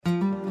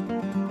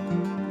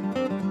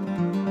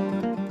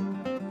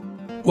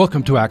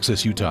Welcome to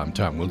Access Utah. I'm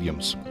Tom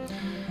Williams.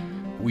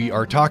 We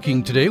are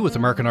talking today with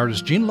American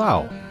artist Jean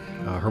Lowe.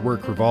 Her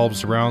work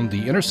revolves around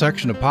the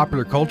intersection of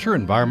popular culture,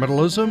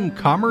 environmentalism,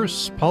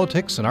 commerce,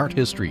 politics, and art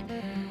history.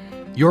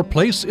 Your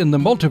Place in the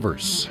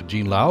Multiverse.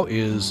 Jean Lowe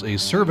is a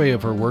survey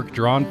of her work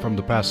drawn from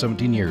the past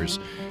 17 years,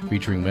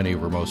 featuring many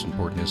of her most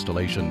important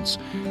installations.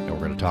 And we're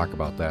going to talk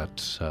about that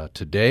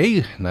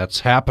today. And that's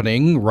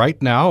happening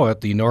right now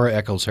at the Nora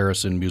Eccles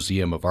Harrison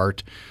Museum of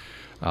Art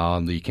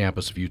on the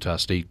campus of Utah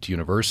State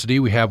University.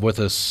 We have with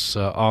us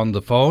on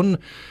the phone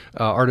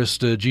artist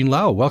Jean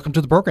Lowe. Welcome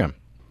to the program.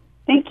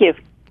 Thank you.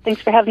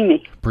 Thanks for having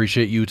me.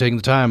 Appreciate you taking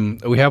the time.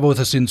 We have with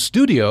us in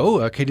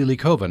studio Katie Lee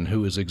Coven,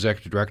 who is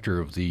Executive Director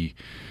of the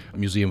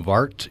Museum of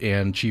Art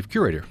and Chief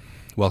Curator.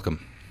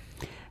 Welcome.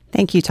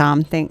 Thank you,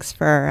 Tom. Thanks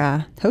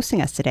for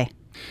hosting us today.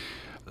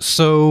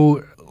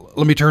 So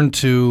let me turn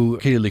to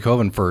Katie Lee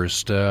Coven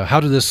first. How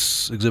did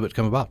this exhibit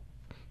come about?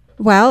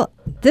 Well,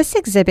 this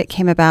exhibit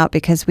came about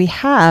because we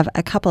have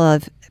a couple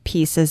of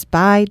pieces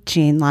by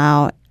Jean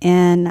Lowe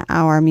in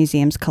our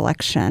museum's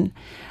collection.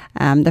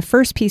 The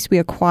first piece we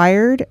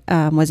acquired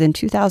was in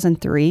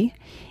 2003,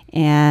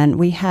 and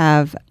we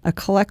have a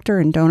collector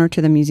and donor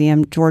to the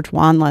museum, George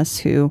Wanless,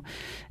 who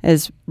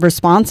is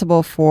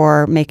responsible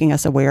for making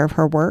us aware of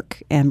her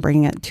work and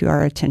bringing it to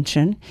our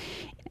attention.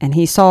 And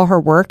he saw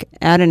her work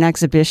at an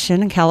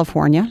exhibition in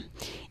California,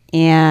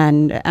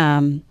 and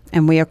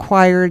we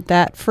acquired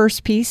that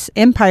first piece,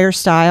 Empire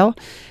Style,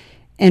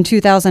 in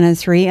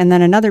 2003, and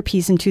then another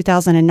piece in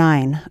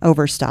 2009,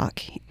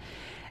 Overstock.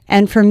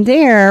 And from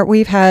there,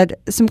 we've had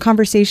some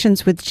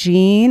conversations with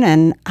Jean,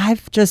 and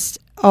I've just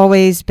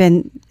always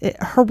been,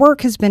 her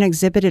work has been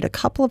exhibited a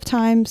couple of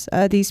times,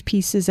 these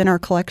pieces in our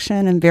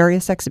collection and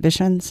various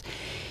exhibitions.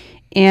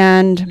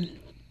 And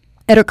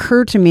it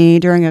occurred to me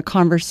during a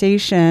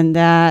conversation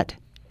that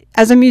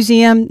as a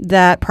museum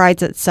that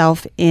prides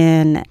itself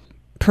in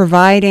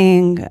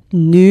providing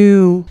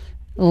new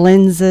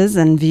lenses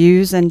and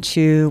views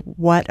into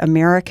what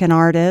American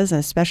art is,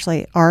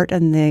 especially art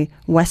in the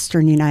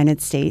Western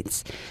United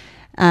States,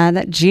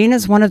 that Jean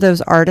is one of those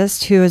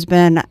artists who has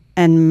been,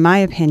 in my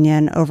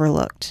opinion,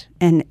 overlooked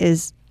and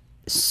is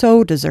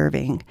so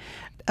deserving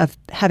of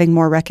having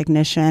more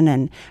recognition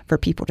and for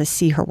people to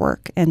see her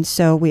work. And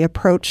so we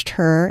approached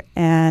her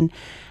and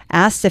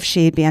asked if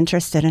she'd be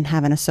interested in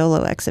having a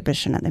solo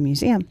exhibition at the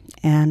museum,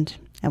 and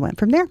I went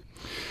from there.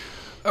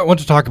 I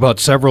want to talk about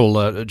several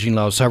of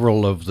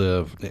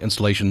the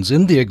installations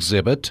in the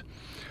exhibit,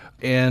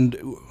 and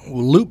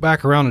we'll loop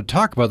back around and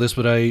talk about this,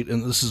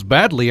 and this is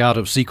badly out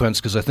of sequence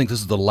because I think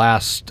this is the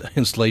last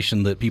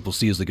installation that people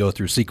see as they go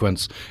through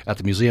sequence at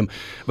the museum.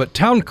 But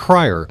Town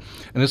Crier,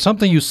 and it's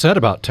something you said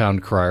about Town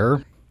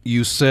Crier.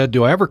 You said,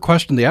 do I ever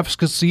question the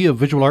efficacy of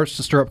visual arts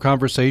to stir up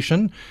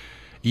conversation?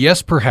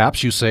 Yes,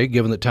 perhaps, you say,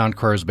 given that Town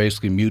Crier is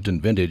basically mute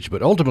and vintage,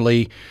 but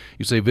ultimately,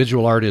 you say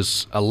visual art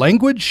is a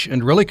language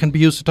and really can be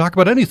used to talk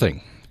about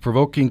anything.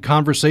 Provoking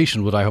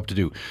conversation, what I hope to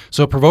do.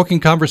 So provoking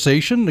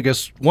conversation, I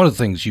guess, one of the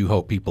things you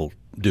hope people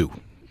do.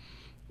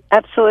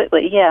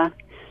 Absolutely, yeah.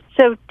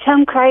 So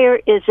Town Crier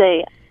is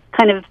a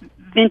kind of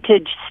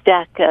vintage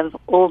stack of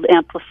old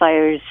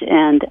amplifiers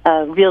and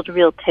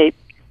reel-to-reel tape,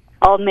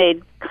 all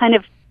made kind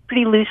of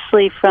pretty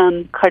loosely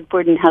from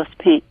cardboard and house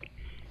paint.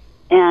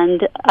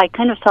 And I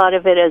kind of thought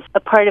of it as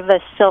a part of a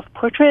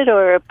self-portrait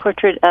or a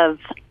portrait of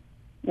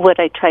what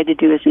I try to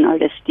do as an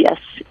artist, yes,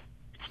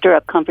 stir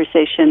up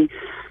conversation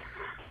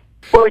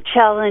or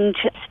challenge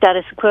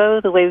status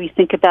quo, the way we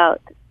think about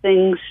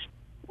things,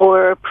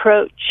 or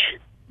approach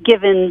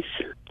givens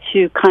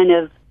to kind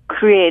of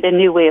create a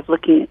new way of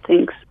looking at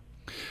things.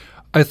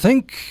 I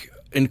think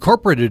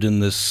incorporated in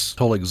this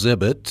whole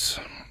exhibit,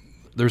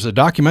 there's a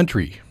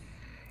documentary,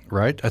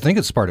 right? I think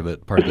it's part of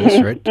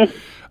this, right?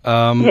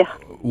 Yeah.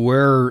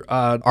 Where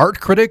art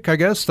critic, I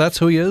guess that's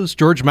who he is,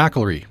 George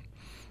McElroy,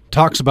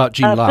 talks about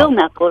Jean Lowe. Bill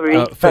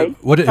McElroy, right?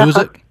 Who is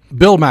it?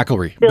 Bill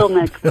McElroy. Bill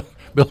McElroy.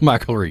 Bill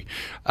McElroy.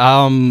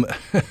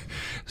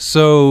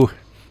 So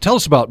tell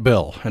us about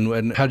Bill,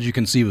 and how did you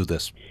conceive of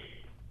this?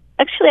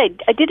 Actually,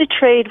 I did a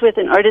trade with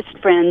an artist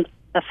friend,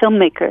 a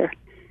filmmaker,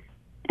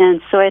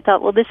 and so I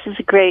thought, well, this is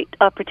a great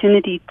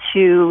opportunity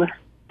to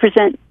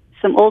present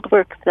some old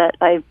work that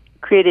I've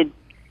created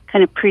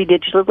kind of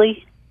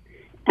pre-digitally,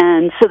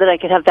 and so that I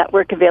could have that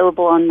work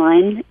available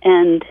online,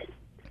 and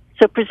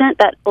so present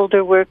that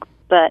older work,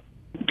 but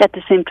at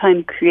the same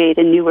time create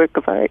a new work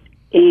of art.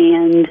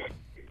 And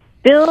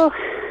Bill,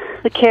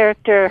 the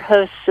character,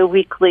 hosts a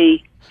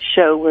weekly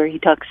show where he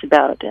talks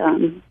about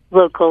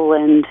local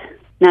and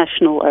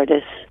national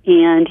artists,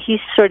 and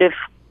he's sort of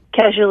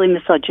casually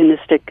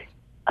misogynistic.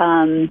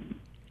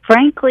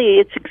 Frankly,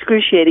 it's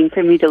excruciating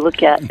for me to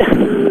look at,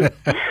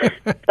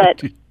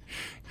 but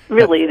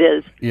really it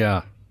is.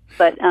 Yeah.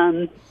 But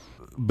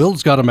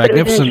Bill's got a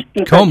magnificent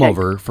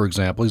comb-over, for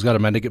example. He's got a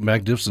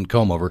magnificent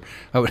comb-over.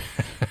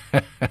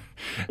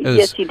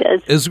 Yes, he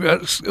does.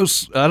 It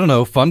was, I don't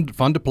know, fun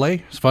to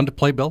play? It's fun to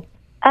play, Bill?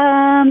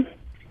 I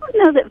don't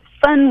know that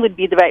fun would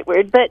be the right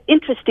word, but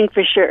interesting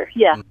for sure,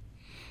 yeah.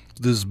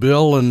 Does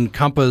Bill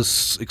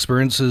encompass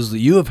experiences that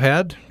you have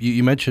had?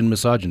 You mentioned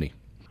misogyny.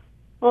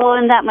 Well,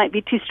 and that might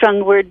be too strong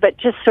a word, but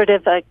just sort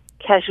of a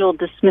casual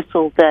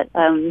dismissal that,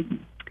 that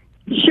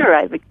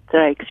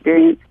I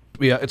experienced.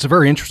 Yeah, it's a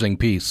very interesting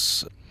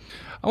piece.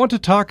 I want to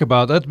talk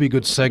about, that'd be a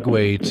good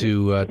segue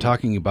to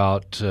talking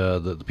about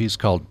the piece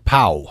called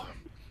POW,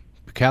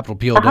 capital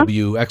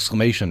P-O-W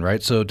exclamation,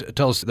 right? So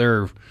tell us,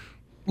 there are at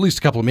least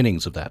a couple of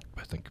meanings of that,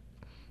 I think.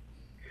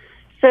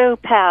 So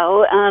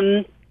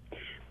POW,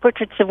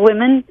 portraits of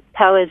women,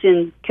 POW as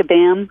in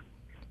kabam.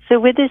 So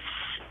with this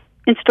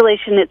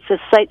installation, it's a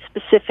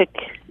site-specific,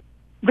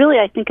 really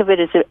I think of it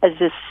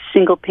as a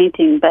single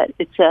painting, but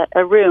it's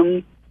a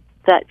room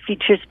that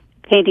features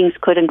paintings,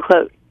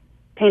 quote-unquote,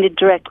 painted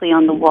directly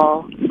on the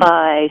wall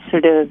by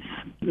sort of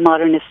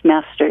modernist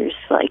masters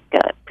like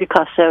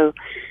Picasso,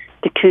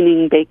 de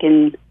Kooning,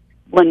 Bacon,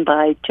 one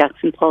by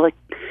Jackson Pollock,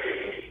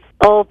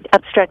 all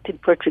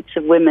abstracted portraits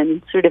of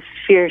women, sort of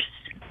fierce,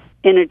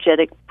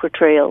 energetic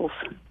portrayals.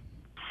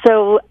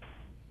 So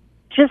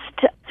just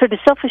sort of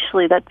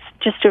selfishly, that's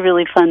just a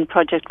really fun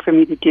project for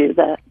me to do,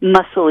 the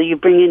muscle you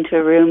bring into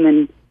a room.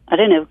 And I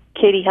don't know,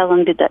 Katie, how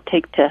long did that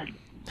take to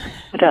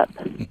put up?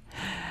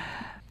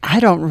 I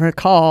don't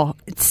recall.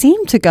 It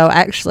seemed to go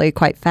actually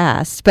quite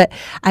fast. But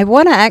I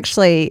want to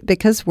actually,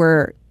 because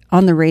we're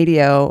on the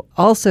radio,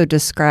 also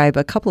describe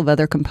a couple of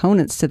other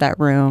components to that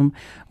room,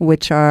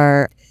 which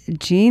are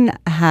Jean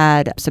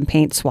had some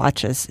paint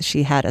swatches.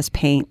 She had us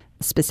paint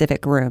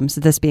specific rooms,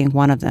 this being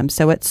one of them.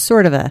 So it's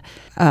sort of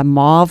a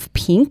mauve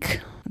pink,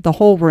 the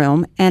whole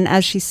room. And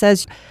as she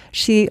says,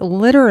 she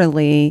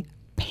literally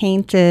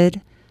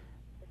painted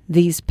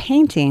these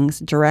paintings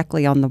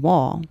directly on the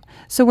wall.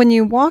 So when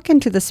you walk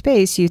into the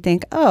space, you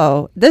think,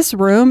 oh, this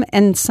room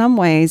in some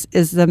ways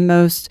is the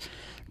most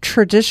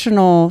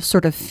traditional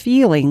sort of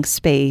feeling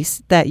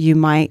space that you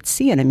might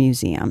see in a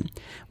museum,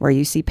 where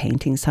you see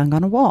paintings hung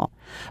on a wall.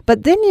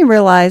 But then you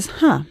realize,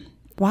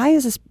 why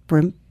is this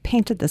room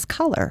painted this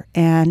color?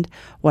 And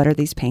what are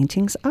these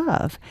paintings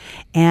of?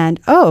 And,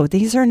 oh,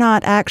 these are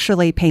not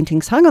actually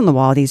paintings hung on the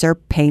wall. These are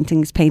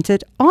paintings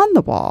painted on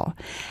the wall.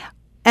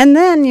 And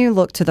then you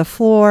look to the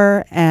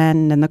floor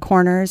and in the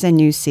corners and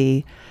you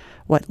see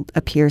what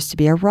appears to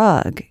be a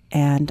rug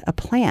and a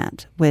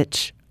plant,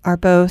 which are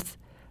both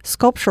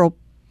sculptural,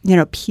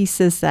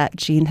 pieces that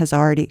Jean has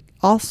already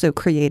also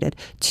created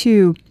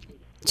to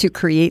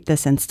create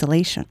this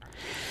installation.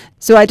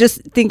 So I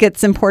just think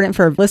it's important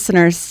for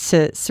listeners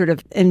to sort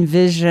of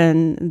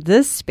envision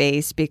this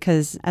space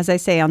because, as I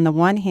say, on the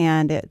one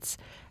hand, it's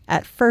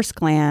at first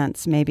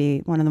glance, maybe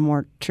one of the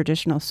more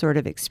traditional sort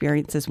of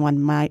experiences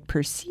one might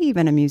perceive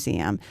in a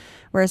museum,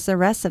 whereas the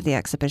rest of the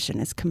exhibition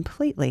is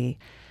completely,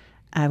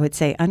 I would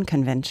say,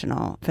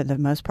 unconventional for the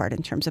most part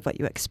in terms of what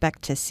you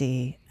expect to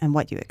see and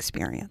what you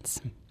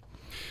experience.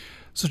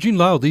 So, Jean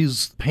Lowe,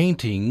 these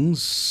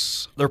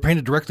paintings, they're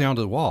painted directly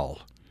onto the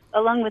wall.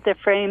 Along with their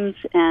frames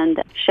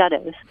and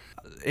shadows.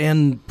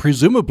 And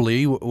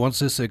presumably, once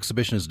this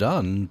exhibition is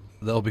done,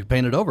 they'll be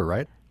painted over,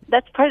 right?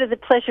 That's part of the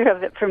pleasure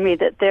of it for me,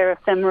 that they're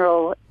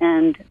ephemeral,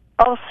 and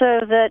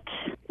also that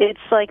it's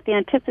like the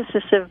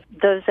antithesis of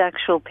those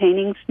actual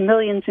paintings,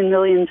 millions and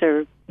millions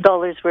or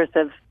dollars worth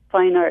of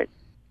fine art.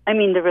 I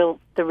mean the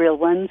real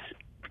ones,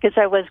 because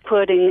I was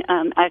quoting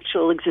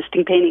actual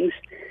existing paintings,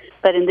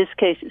 but in this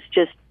case it's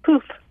just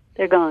poof,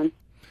 they're gone.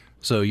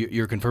 So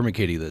you're confirming,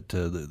 Katie, that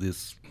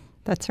this...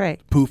 That's right.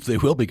 Poof, they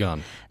will be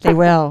gone. They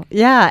will.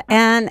 Yeah.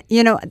 And,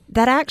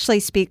 that actually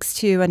speaks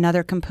to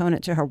another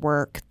component to her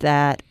work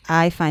that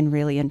I find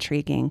really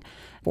intriguing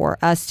for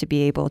us to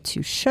be able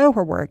to show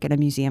her work in a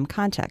museum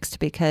context,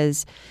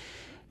 because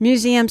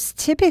museums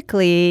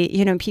typically,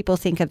 people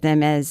think of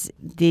them as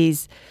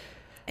these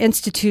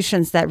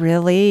institutions that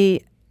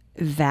really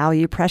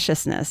value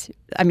preciousness.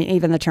 I mean,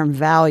 even the term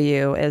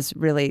value is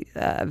really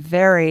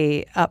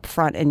very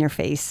upfront in your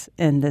face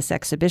in this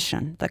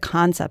exhibition. The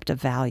concept of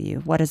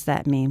value. What does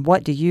that mean?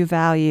 What do you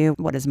value?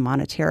 What is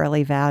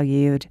monetarily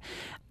valued?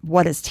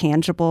 What is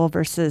tangible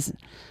versus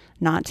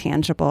not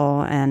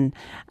tangible?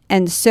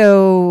 And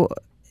so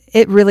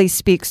it really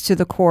speaks to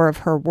the core of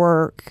her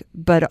work,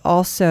 but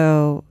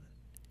also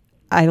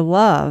I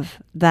love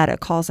that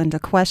it calls into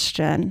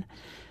question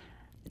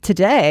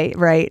today,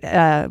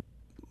 right,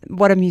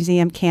 what a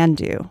museum can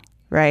do,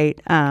 right?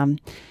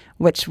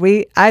 Which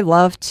I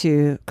love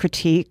to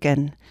critique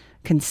and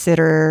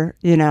consider,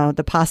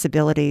 the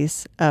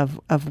possibilities of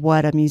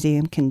what a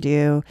museum can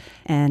do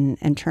and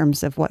in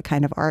terms of what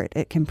kind of art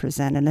it can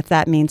present. And if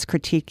that means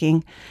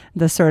critiquing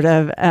the sort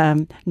of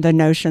the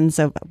notions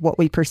of what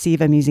we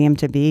perceive a museum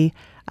to be,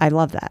 I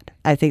love that.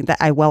 I think that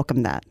I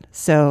welcome that.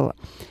 So,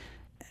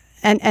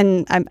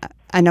 and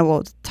I know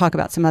we'll talk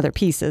about some other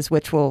pieces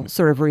which will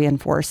sort of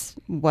reinforce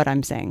what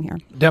I'm saying here.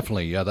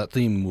 Definitely. Yeah, that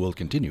theme will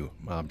continue,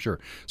 I'm sure.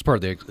 It's part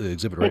of the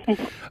exhibit, right?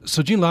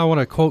 So, Jean Lowe, I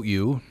want to quote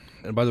you.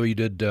 And by the way, you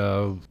did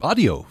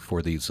audio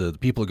for these. The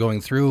people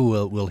going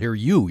through will hear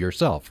you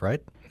yourself, right?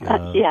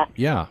 Yeah.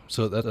 Yeah,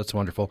 so that's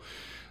wonderful.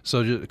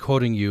 So just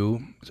quoting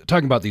you,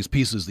 talking about these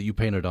pieces that you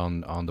painted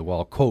on the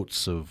wall,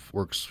 quotes of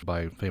works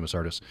by famous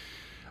artists.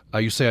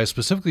 You say, I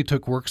specifically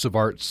took works of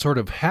art, sort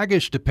of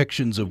haggish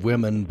depictions of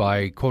women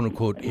by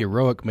quote-unquote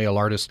heroic male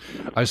artists.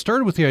 I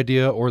started with the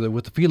idea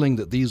with the feeling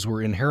that these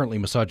were inherently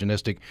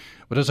misogynistic,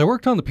 but as I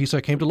worked on the piece,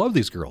 I came to love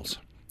these girls.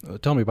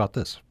 Tell me about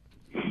this.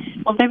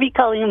 Well, maybe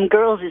calling them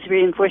girls is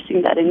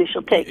reinforcing that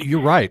initial take.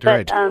 You're right,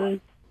 right.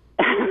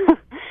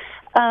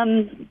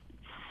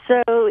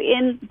 So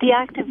in the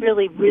act of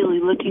really, really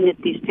looking at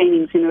these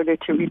paintings in order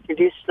to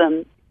reproduce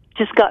them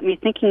just got me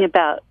thinking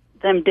about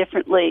them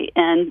differently,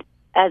 and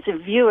as a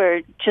viewer,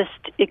 just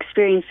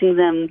experiencing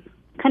them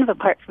kind of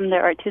apart from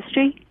their art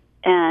history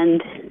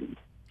and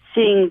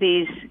seeing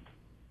these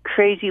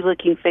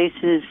crazy-looking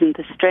faces and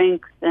the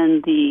strength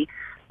and the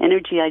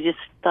energy, I just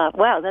thought,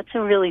 wow, that's a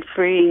really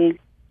freeing,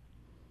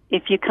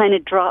 if you kind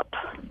of drop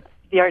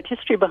the art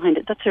history behind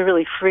it, that's a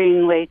really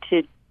freeing way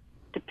to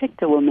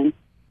depict a woman.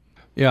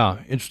 Yeah,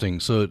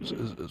 interesting. So it's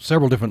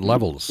several different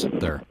levels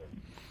there.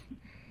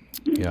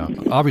 Yeah,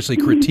 obviously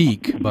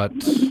critique, but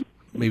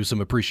maybe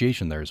some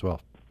appreciation there as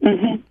well.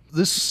 Mm-hmm.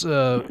 This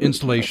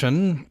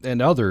installation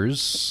and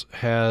others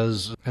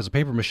has a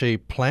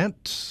papier-mâché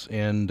plant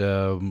and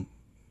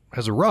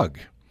has a rug.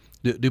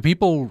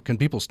 Can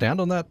people stand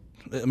on that?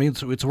 I mean,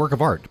 it's a work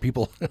of art. Do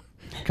people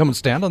come and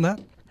stand on that?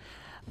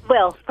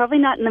 Well, probably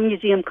not in the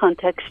museum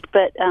context,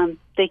 but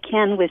they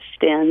can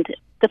withstand.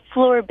 The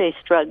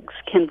floor-based rugs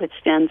can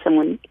withstand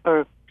someone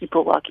or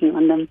people walking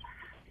on them.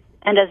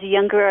 And as a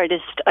younger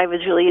artist, I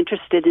was really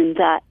interested in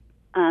that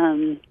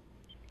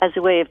as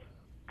a way of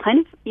kind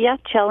of,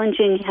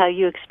 challenging how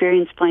you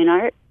experience fine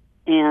art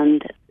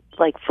and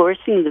like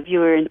forcing the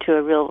viewer into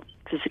a real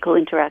physical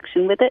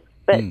interaction with it.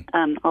 But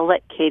I'll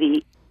let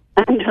Katie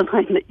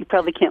underline that you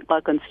probably can't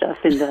walk on stuff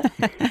in the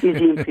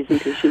museum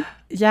presentation.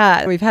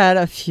 Yeah, we've had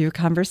a few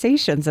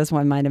conversations, as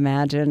one might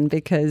imagine,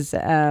 because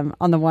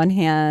on the one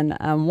hand,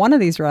 one of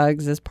these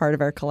rugs is part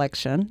of our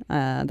collection,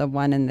 the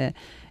one in the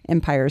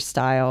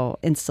Empire-style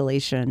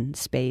installation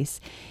space.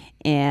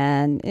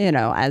 And,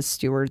 as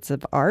stewards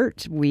of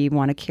art, we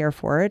want to care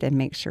for it and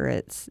make sure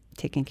it's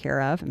taken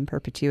care of in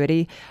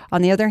perpetuity.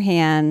 On the other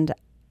hand,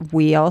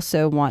 we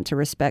also want to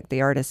respect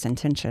the artist's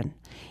intention.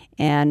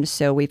 And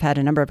so we've had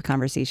a number of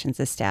conversations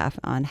as staff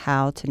on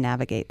how to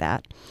navigate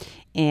that.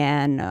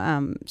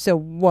 And so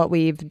what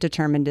we've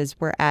determined is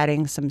we're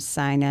adding some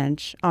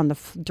signage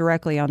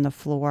directly on the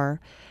floor.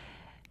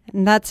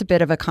 And that's a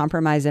bit of a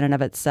compromise in and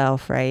of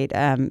itself, right?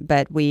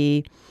 But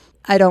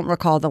I don't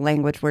recall the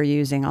language we're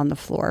using on the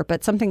floor,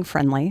 but something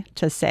friendly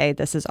to say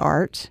this is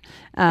art.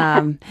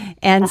 And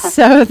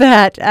so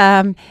that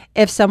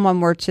if someone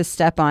were to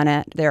step on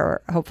it,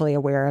 they're hopefully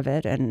aware of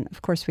it. And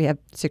of course, we have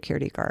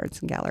security guards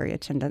and gallery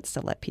attendants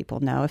to let people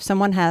know. If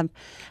someone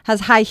has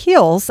high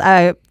heels,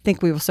 I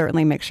think we will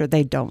certainly make sure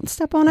they don't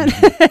step on it.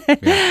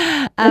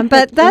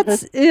 But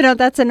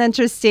that's an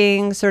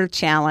interesting sort of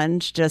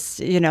challenge, just,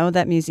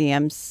 that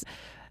museums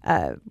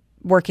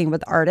working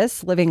with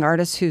artists, living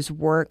artists whose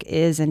work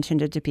is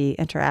intended to be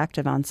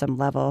interactive on some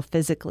level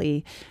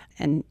physically,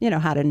 and,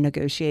 how to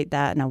negotiate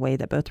that in a way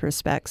that both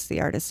respects the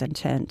artist's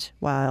intent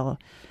while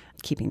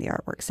keeping the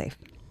artwork safe.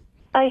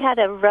 I had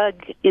a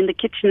rug in the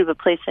kitchen of a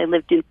place I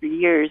lived in for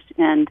years,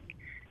 and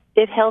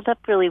it held up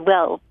really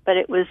well, but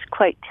it was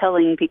quite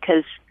telling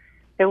because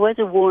there was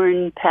a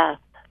worn path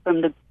from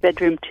the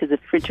bedroom to the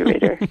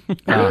refrigerator.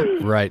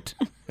 Right.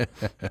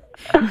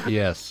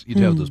 Yes, you'd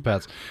have those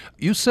paths.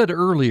 You said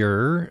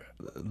earlier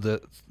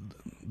that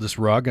this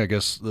rug, I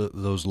guess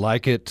those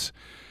like it,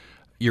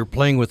 you're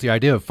playing with the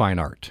idea of fine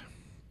art.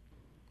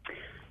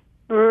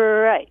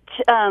 Right.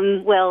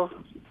 Well,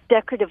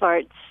 decorative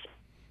arts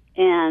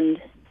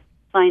and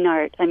fine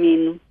art, I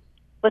mean,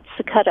 what's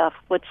the cutoff?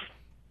 What's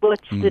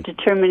the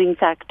determining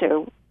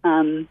factor?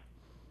 So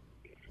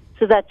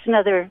that's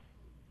another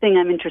thing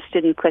I'm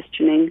interested in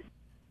questioning.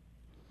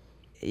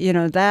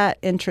 That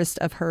interest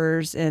of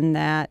hers in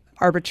that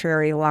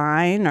arbitrary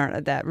line,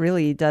 or that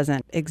really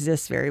doesn't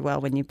exist very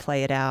well when you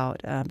play it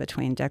out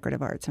between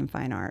decorative arts and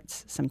fine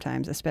arts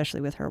sometimes,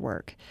 especially with her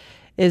work,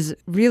 is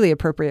really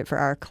appropriate for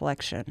our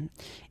collection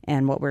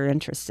and what we're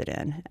interested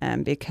in.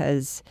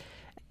 Because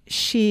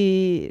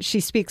she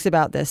speaks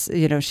about this,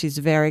 she's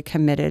very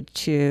committed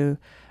to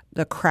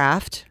the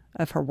craft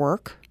of her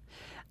work,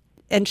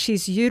 and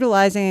she's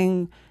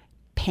utilizing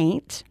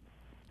paint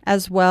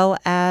as well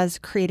as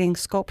creating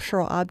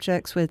sculptural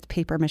objects with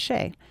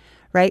papier-mâché,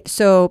 right?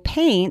 So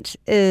paint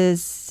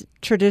is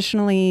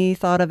traditionally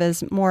thought of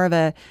as more of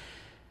a,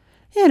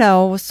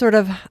 sort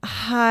of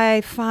high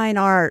fine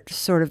art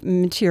sort of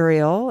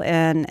material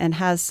and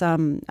has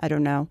some,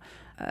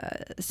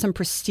 some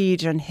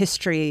prestige and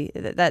history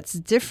that's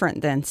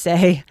different than,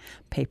 say,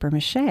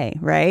 papier-mâché,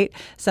 right?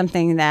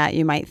 Something that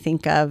you might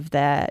think of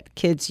that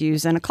kids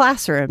use in a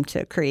classroom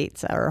to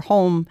create, or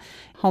home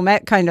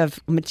ec kind of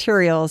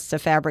materials to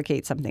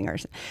fabricate something.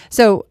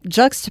 So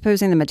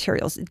juxtaposing the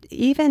materials,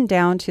 even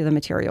down to the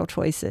material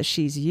choices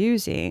she's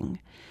using,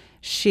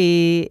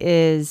 she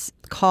is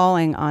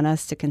calling on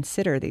us to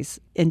consider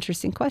these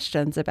interesting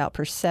questions about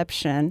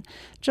perception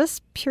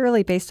just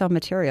purely based on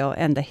material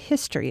and the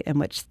history in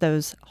which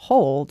those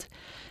hold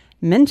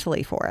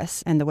mentally for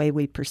us and the way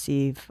we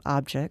perceive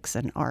objects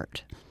and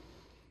art.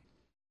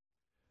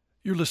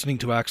 You're listening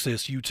to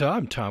Access Utah.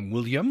 I'm Tom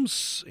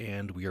Williams,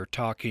 and we are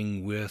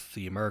talking with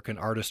the American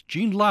artist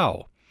Jean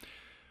Lowe.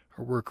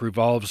 Her work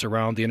revolves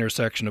around the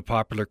intersection of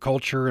popular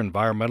culture,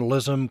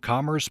 environmentalism,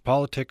 commerce,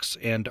 politics,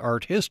 and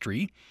art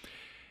history.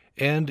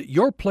 And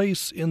Your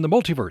Place in the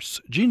Multiverse,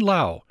 Jean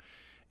Lowe,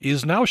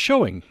 is now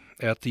showing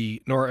at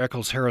the Nora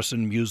Eccles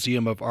Harrison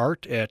Museum of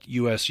Art at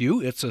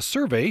USU. It's a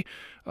survey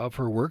of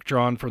her work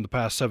drawn from the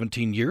past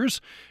 17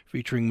 years,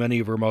 featuring many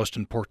of her most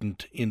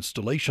important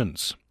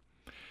installations.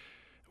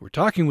 We're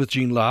talking with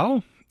Jean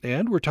Lowe,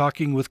 and we're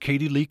talking with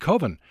Katie Lee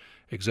Coven,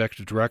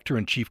 Executive Director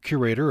and Chief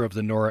Curator of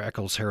the Nora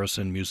Eccles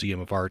Harrison Museum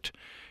of Art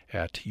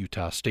at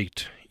Utah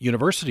State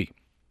University.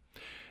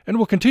 And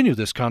we'll continue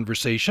this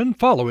conversation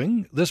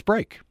following this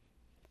break.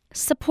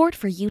 Support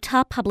for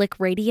Utah Public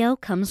Radio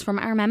comes from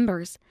our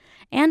members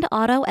and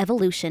Auto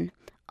Evolution,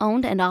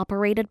 owned and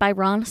operated by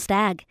Ron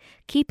Stagg,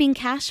 keeping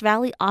Cache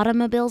Valley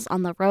automobiles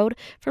on the road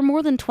for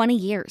more than 20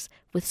 years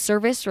with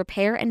service,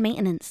 repair, and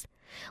maintenance.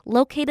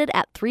 Located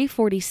at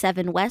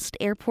 347 West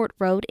Airport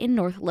Road in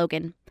North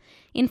Logan.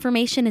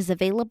 Information is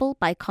available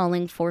by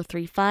calling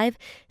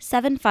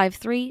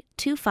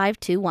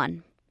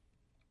 435-753-2521.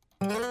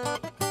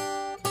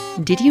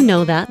 Did you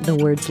know that the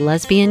words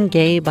lesbian,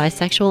 gay,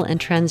 bisexual, and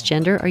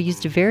transgender are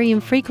used very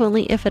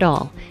infrequently, if at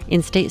all,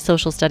 in state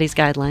social studies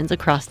guidelines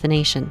across the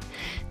nation?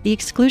 The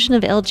exclusion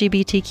of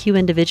LGBTQ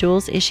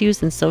individuals,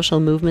 issues, and social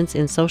movements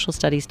in social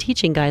studies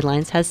teaching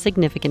guidelines has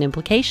significant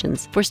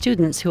implications for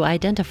students who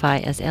identify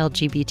as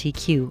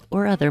LGBTQ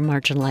or other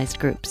marginalized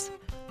groups.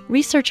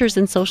 Researchers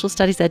in social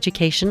studies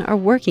education are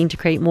working to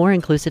create more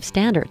inclusive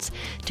standards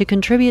to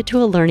contribute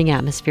to a learning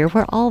atmosphere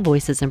where all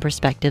voices and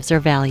perspectives are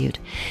valued.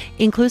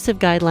 Inclusive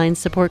guidelines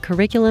support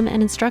curriculum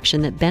and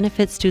instruction that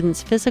benefits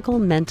students' physical,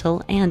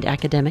 mental, and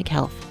academic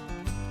health.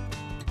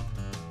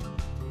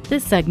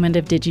 This segment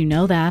of Did You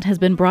Know That has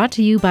been brought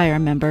to you by our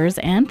members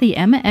and the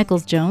Emma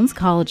Eccles Jones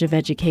College of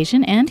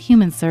Education and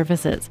Human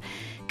Services,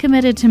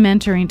 committed to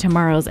mentoring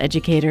tomorrow's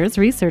educators,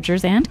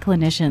 researchers, and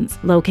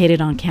clinicians, located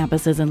on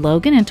campuses in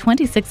Logan and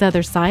 26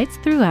 other sites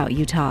throughout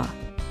Utah.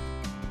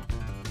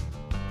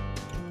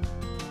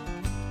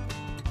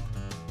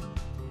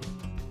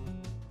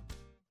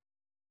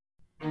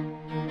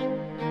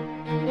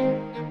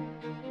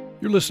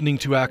 You're listening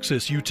to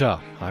Access Utah.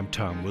 I'm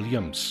Tom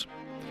Williams.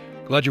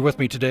 Glad you're with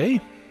me today.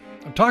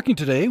 I'm talking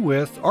today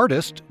with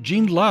artist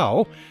Jean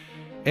Lowe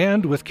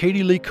and with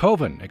Katie Lee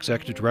Coven,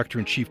 Executive Director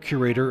and Chief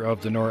Curator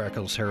of the Nora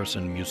Eccles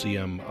Harrison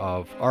Museum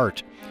of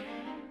Art.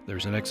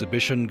 There's an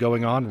exhibition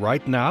going on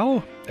right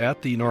now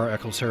at the Nora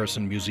Eccles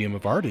Harrison Museum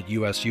of Art at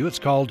USU. It's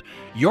called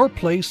Your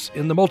Place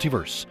in the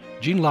Multiverse,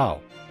 Jean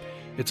Lowe.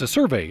 It's a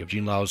survey of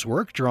Jean Lowe's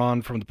work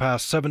drawn from the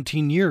past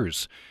 17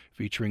 years,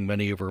 featuring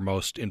many of her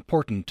most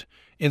important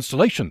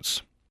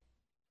installations.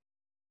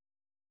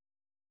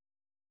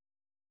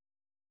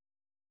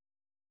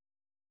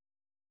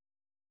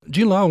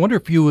 Jean Lowe, I wonder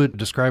if you would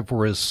describe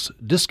for us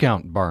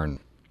Discount Barn.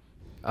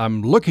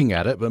 I'm looking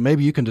at it, but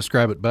maybe you can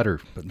describe it better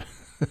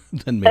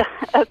than me.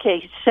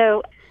 Okay,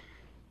 so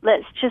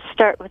let's just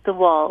start with the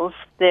walls.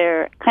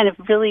 They're kind of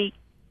really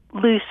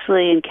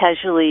loosely and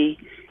casually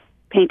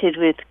painted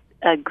with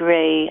a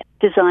gray,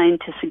 designed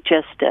to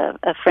suggest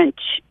a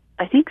French,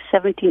 I think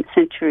 17th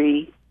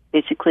century,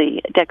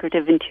 basically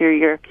decorative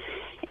interior.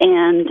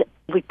 And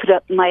we put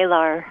up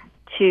mylar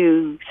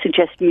to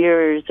suggest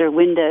mirrors or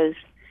windows.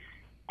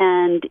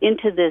 And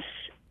into this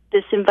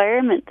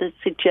environment that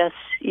suggests,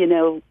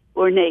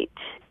 ornate,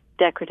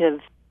 decorative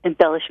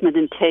embellishment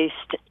and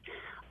taste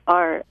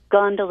are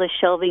gondola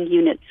shelving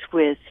units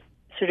with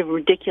sort of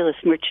ridiculous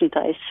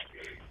merchandise.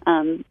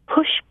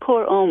 Push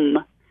pour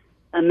homme,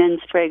 a men's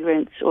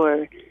fragrance,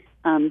 or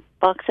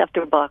box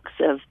after box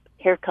of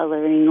hair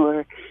coloring,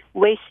 or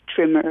waist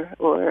trimmer,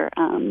 or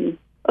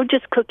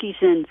just cookies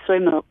and soy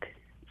milk.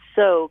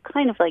 So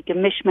kind of like a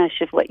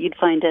mishmash of what you'd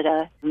find at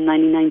a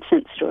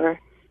 99-cent store.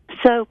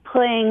 So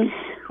playing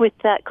with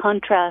that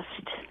contrast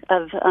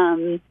of,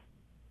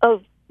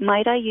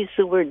 might I use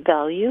the word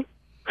value?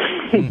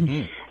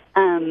 Mm-hmm.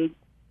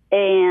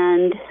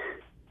 And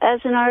as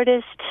an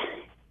artist,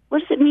 what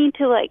does it mean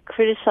to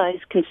criticize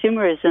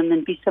consumerism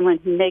and be someone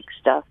who makes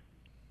stuff?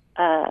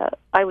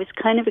 I was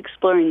kind of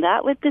exploring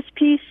that with this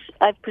piece.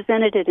 I've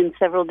presented it in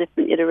several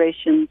different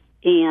iterations,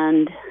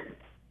 and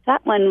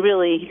that one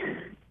really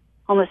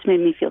almost made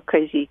me feel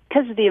crazy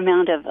because of the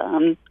amount of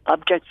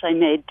objects I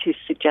made to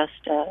suggest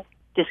a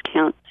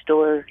discount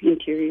store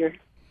interior.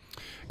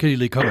 Katie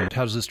Lee Cohen,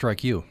 how does this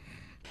strike you?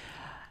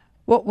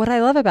 Well, what I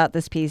love about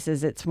this piece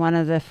is it's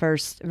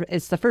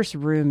the first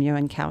room you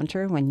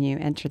encounter when you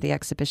enter the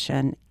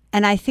exhibition.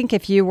 And I think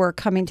if you were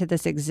coming to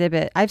this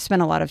exhibit, I've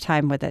spent a lot of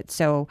time with it.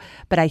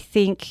 But I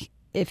think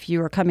if you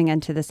were coming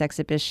into this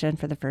exhibition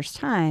for the first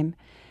time,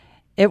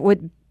 it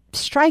would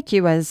strike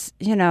you as,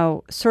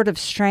 sort of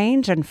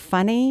strange and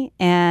funny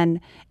and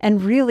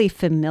really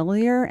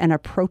familiar and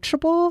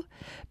approachable,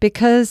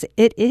 because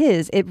it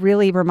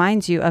really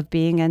reminds you of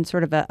being in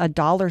sort of a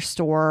dollar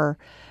store,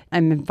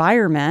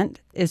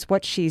 environment is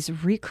what she's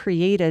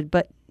recreated,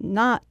 but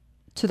not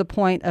to the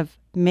point of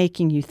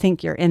making you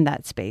think you're in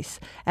that space.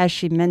 As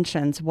she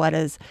mentions, what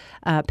is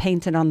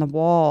painted on the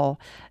wall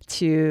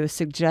to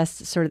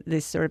suggest sort of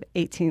this sort of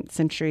 18th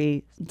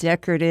century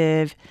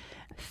decorative,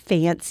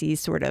 fancy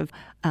sort of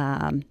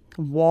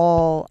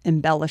wall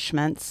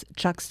embellishments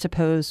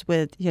juxtaposed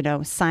with,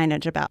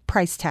 signage about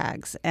price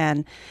tags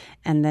and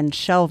then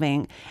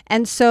shelving.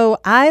 And so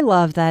I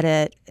love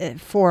that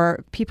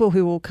for people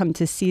who will come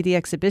to see the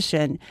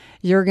exhibition,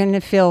 you're going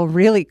to feel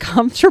really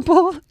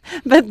comfortable,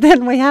 but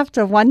then we have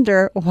to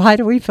wonder, why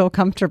do we feel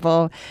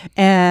comfortable?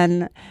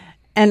 And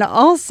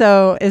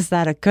also, is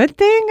that a good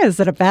thing? Is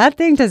it a bad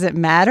thing? Does it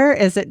matter?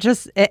 Is it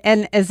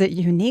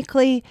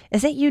uniquely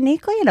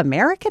an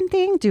American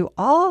thing? Do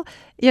all,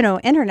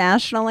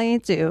 internationally,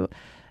 do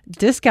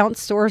discount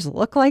stores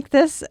look like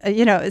this?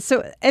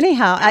 So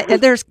anyhow,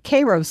 there's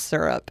Karo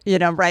syrup,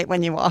 right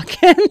when you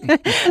walk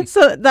in.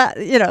 So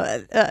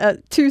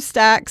that, 2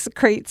 stacks,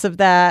 crates of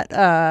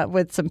that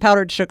with some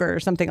powdered sugar or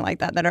something like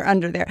that are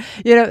under there.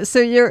 So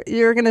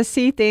you're going to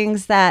see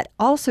things that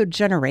also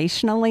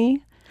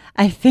generationally,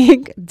 I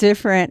think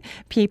different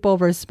people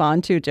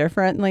respond to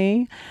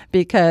differently,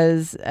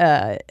 because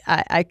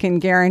I can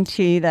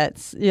guarantee that,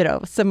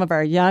 some of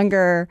our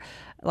younger,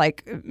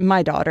 like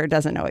my daughter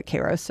doesn't know what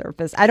Karo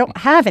syrup is. I don't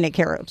have any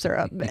Karo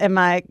syrup in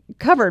my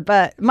cupboard,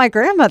 but my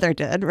grandmother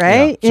did,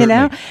 right?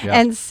 Yeah.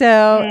 And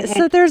so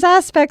there's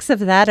aspects of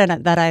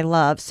that that I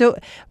love. So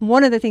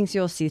one of the things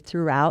you'll see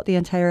throughout the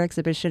entire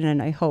exhibition,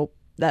 and I hope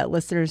that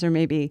listeners are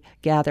maybe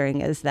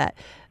gathering, is that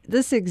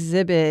this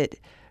exhibit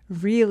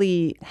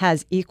really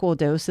has equal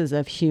doses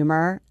of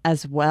humor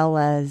as well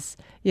as,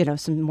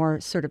 some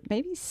more sort of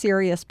maybe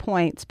serious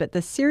points. But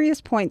the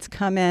serious points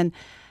come in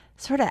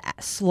sort of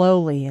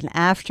slowly and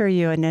after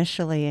you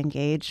initially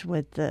engage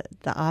with the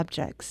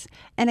objects.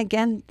 And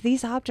again,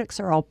 these objects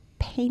are all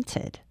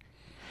painted.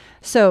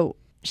 So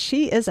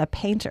she is a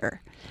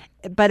painter.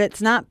 But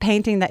it's not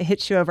painting that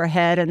hits you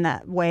overhead in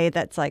that way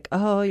that's like,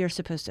 oh, you're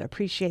supposed to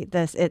appreciate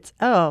this. It's,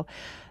 oh,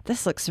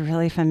 this looks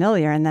really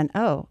familiar. And then,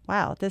 oh,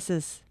 wow, this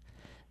is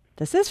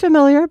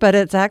familiar, but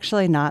it's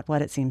actually not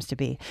what it seems to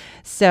be.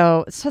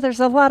 So there's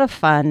a lot of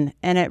fun,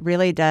 and it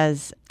really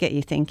does get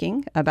you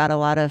thinking about a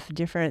lot of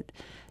different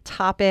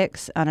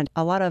topics on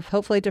a lot of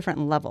hopefully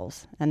different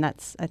levels. And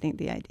that's, I think,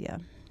 the idea.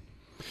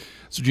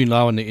 So, Jean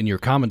Lowe, in your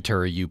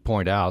commentary, you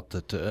point out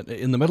that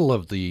in the middle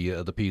of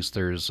the piece,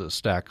 there's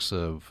stacks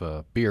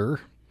of beer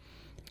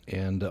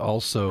and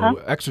also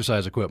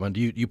exercise equipment.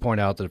 You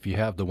point out that if you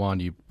have the one,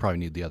 you probably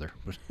need the other.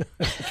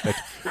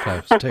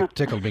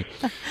 Tickled me.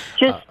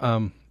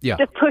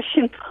 The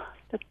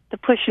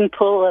push and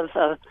pull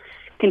of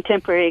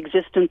contemporary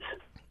existence.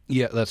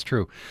 Yeah, that's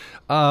true.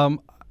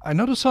 I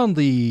notice on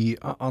the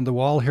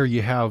wall here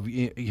you have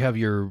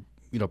your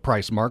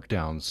price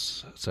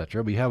markdowns,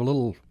 etc. We have a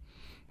little,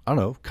 I don't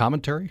know,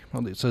 commentary.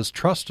 It says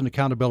trust and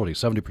accountability,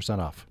 70%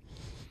 off.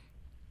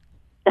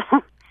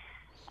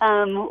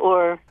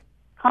 Or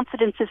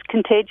confidence is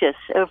contagious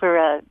over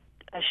a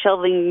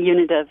shelving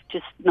unit of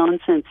just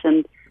nonsense,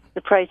 and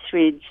the price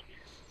reads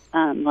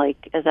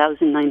like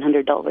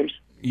 $1,900.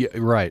 Yeah,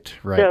 right.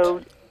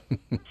 So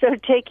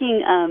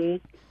taking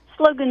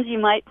slogans you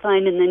might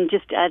find and then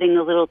just adding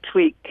a little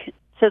tweak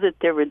so that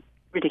they're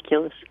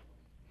ridiculous.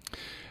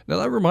 Now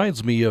that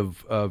reminds me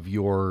of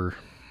your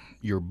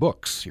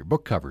books, your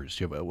book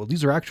covers.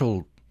 These are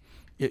actual.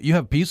 You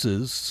have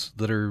pieces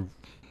they're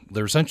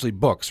essentially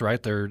books,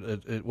 right? They're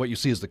what you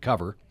see is the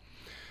cover.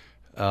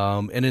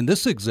 And in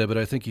this exhibit,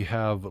 I think you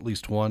have at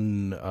least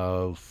one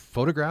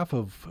photograph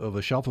of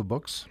a shelf of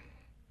books.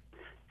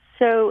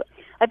 So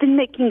I've been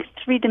making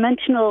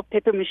 3-dimensional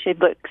papier-mâché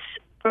books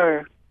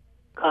for,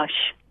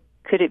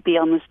 could it be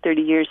almost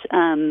 30 years?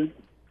 And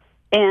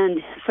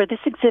for this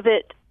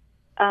exhibit,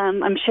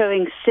 I'm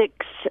showing 6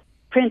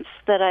 prints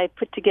that I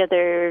put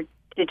together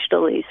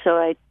digitally. So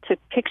I took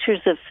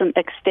pictures of some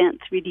extant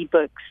 3D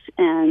books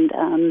and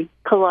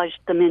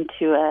collaged them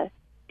into a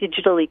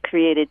digitally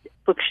created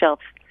bookshelf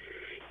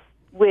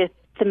with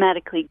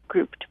thematically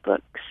grouped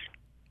books.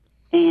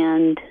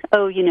 And,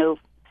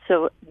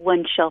 so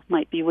one shelf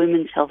might be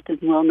women's health and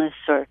wellness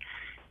or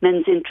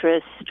men's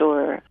interest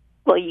or,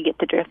 you get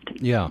the drift.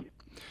 Yeah.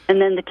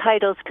 And then the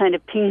titles kind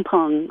of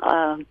ping-pong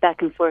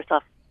back and forth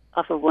off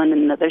of one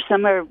another.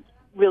 Some are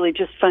really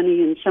just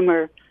funny and some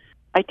are,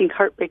 I think,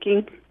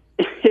 heartbreaking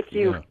if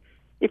you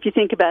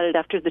think about it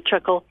after the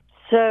chuckle.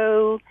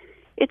 So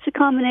it's a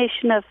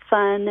combination of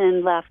fun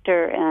and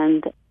laughter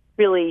and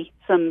really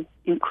some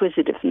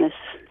inquisitiveness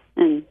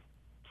and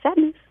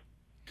sadness.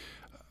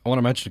 I want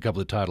to mention a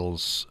couple of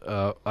titles.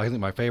 I think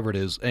my favorite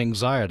is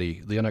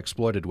Anxiety, the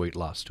Unexploited Weight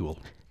Loss Tool.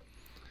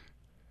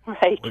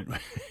 Right.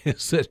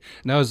 Is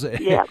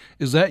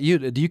that you?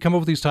 Do you come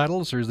up with these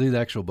titles, or is these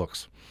actual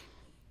books?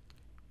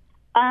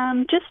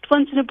 Just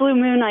once in a blue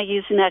moon, I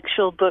use an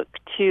actual book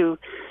to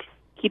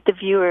keep the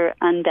viewer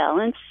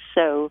unbalanced.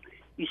 So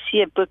you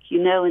see a book,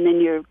 and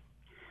then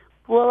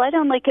I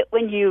don't like it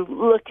when you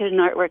look at an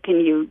artwork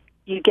and you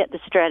you get the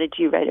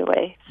strategy right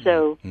away.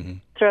 So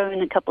throw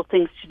in a couple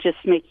things to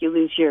just make you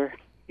lose your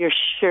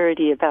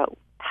surety about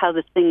how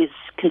the thing is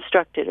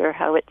constructed or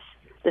how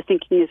the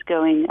thinking is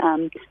going.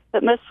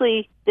 But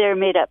mostly they're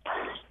made up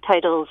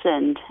titles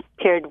and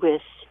paired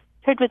with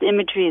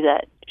imagery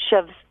that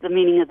shoves the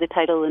meaning of the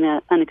title in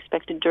an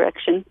unexpected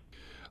direction.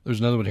 There's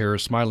another one here, a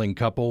smiling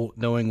couple,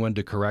 knowing when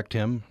to correct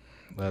him.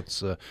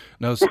 That's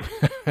no.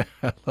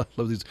 I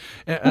love these.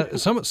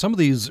 Some of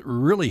these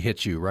really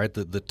hit you, right?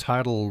 The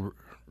title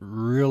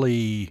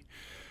really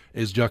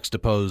is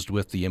juxtaposed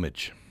with the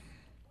image.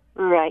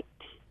 Right.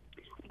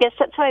 I guess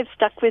that's why I've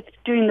stuck with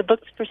doing the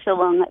books for so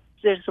long.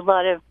 There's a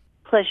lot of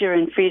pleasure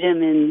and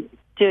freedom in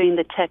doing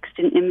the text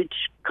and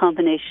image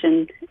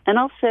combination, and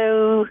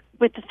also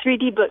with the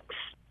 3D books.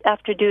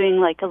 After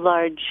doing like a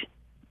large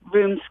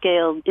room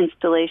scale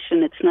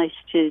installation, it's nice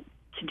to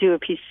do a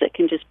piece that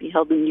can just be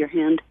held in your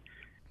hand.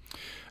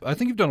 I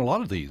think you've done a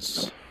lot of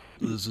these.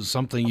 This is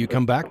something you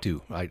come back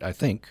to, I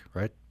think,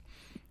 right?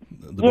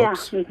 The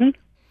books. Mm-hmm.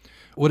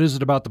 What is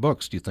it about the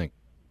books, do you think?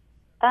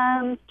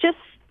 Just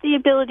the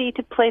ability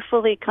to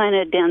playfully kind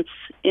of dance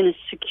in a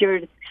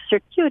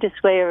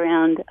circuitous way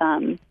around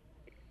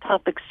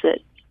topics that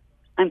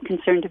I'm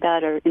concerned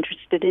about or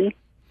interested in.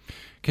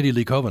 Kitty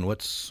Lee Coven,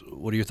 what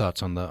are your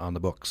thoughts on the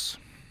books?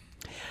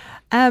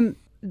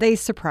 They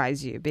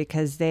surprise you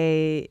because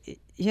they,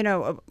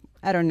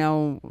 I don't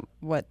know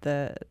what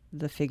the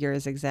figure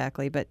is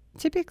exactly, but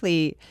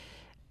typically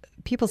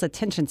people's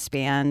attention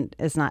span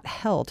is not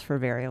held for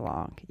very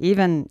long,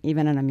 even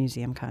in a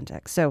museum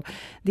context. So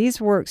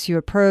these works you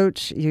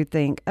approach, you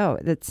think, oh,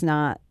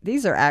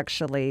 these are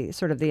actually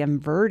sort of the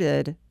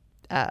inverted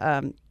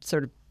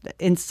sort of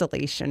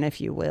installation,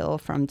 if you will,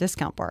 from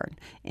Discount Barn,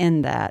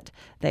 in that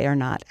they are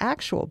not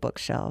actual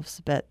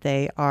bookshelves, but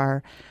they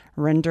are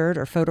rendered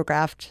or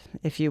photographed,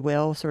 if you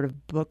will, sort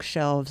of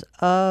bookshelves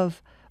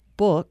of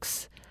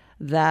books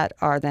that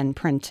are then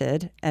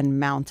printed and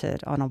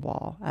mounted on a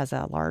wall as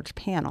a large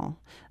panel,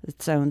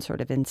 its own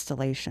sort of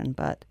installation.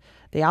 But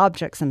the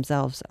objects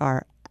themselves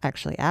are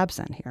actually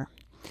absent here.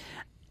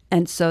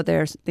 And so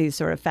there's these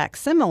sort of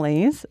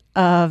facsimiles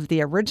of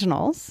the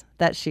originals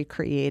that she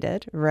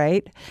created,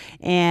 right?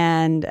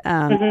 And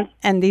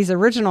and these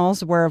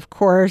originals were, of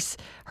course,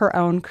 her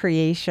own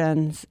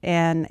creations.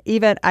 And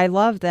even I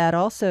love that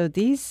also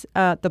these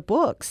the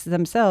books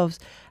themselves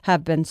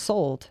have been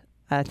sold,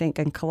 I think,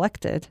 and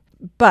collected.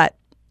 But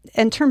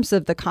in terms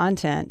of the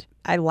content,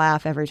 I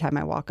laugh every time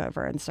I walk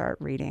over and start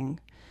reading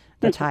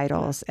the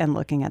titles and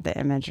looking at the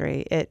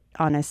imagery. It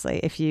honestly,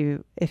 if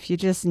you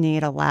just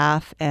need a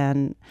laugh,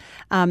 and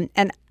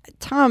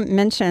Tom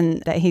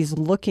mentioned that he's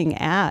looking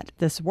at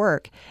this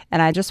work,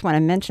 and I just want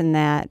to mention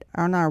that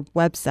on our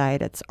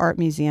website, it's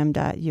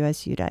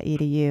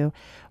artmuseum.usu.edu,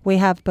 we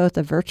have both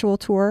a virtual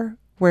tour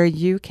where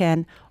you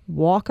can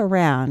walk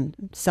around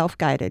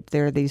self-guided.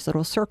 There are these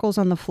little circles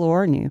on the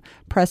floor, and you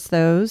press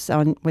those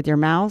on with your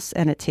mouse,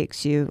 and it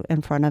takes you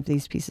in front of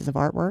these pieces of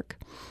artwork.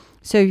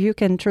 So you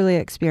can truly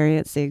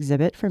experience the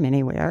exhibit from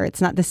anywhere.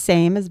 It's not the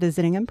same as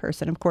visiting in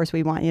person. Of course,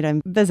 we want you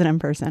to visit in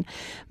person.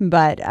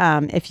 But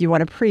if you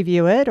want to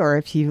preview it, or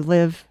if you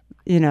live,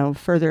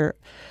 further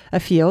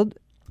afield.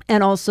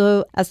 And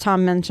also, as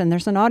Tom mentioned,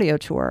 there's an audio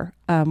tour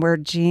where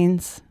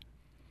Jean's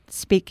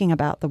speaking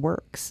about the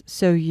works.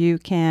 So you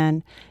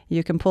can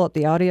pull up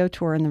the audio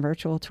tour and the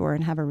virtual tour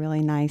and have a really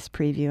nice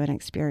preview and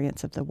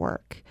experience of the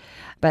work.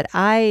 But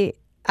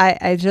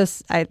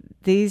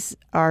these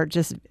are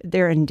just,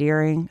 they're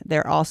endearing.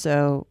 They're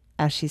also,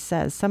 as she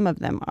says, some of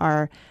them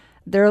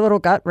they're a little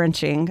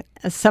gut-wrenching.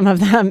 Some of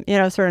them,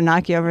 sort of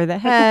knock you over the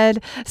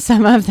head.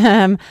 Some of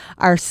them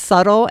are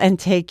subtle and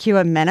take you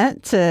a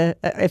minute to,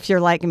 if you're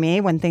like me,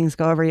 when things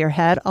go over your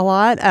head a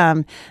lot,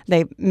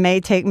 they may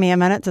take me a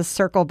minute to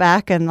circle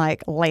back and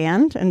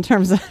land in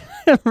terms of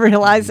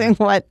realizing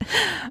what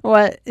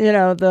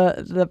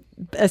the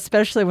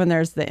especially when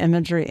there's the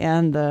imagery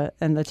and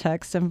the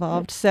text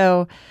involved.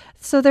 So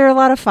they're a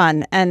lot of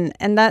fun, and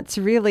that's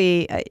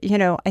really, I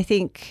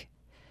think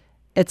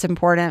it's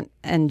important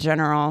in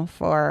general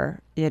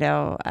for,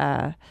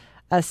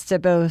 us to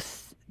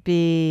both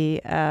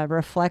be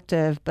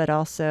reflective, but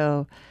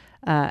also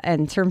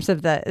in terms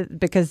of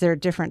because there are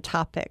different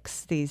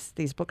topics, these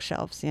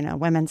bookshelves,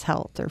 women's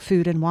health or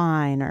food and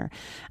wine,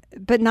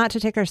 but not to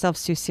take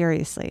ourselves too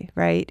seriously,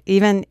 right?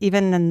 Even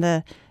in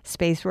the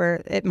space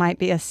where it might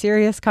be a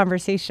serious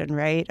conversation,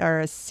 right, or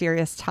a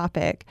serious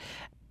topic,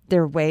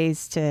 there are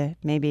ways to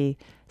maybe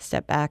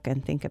step back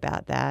and think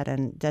about that,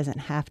 and doesn't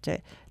have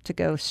to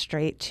go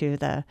straight to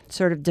the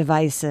sort of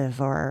divisive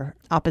or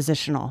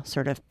oppositional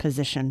sort of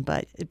position,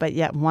 but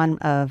yet one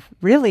of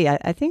really,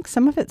 I think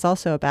some of it's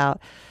also about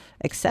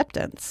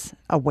acceptance,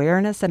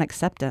 awareness and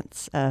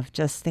acceptance of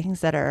just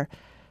things that are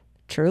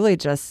truly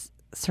just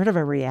sort of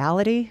a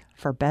reality,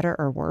 for better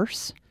or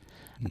worse,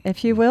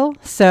 if you will.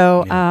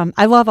 So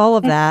I love all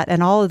of that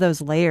and all of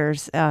those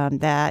layers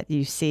that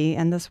you see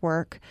in this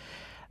work.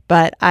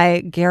 But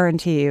I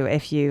guarantee you,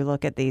 if you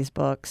look at these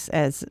books,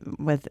 as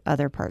with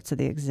other parts of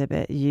the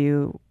exhibit,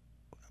 you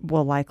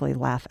will likely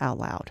laugh out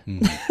loud.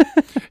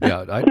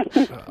 Yeah,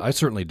 I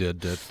certainly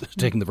did,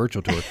 taking the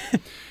virtual tour.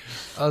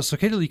 So,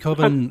 Katie Lee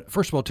Coven,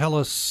 first of all, tell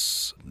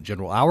us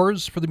general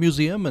hours for the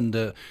museum,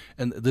 and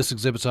this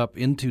exhibit's up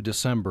into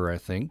December, I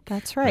think.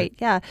 That's right,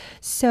 yeah.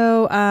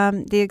 So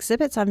the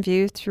exhibit's on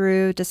view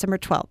through December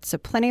 12th, so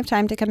plenty of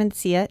time to come and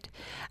see it.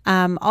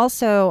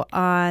 Also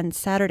on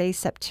Saturday,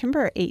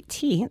 September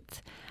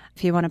 18th,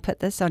 if you want to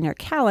put this on your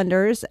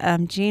calendars,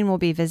 Jean will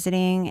be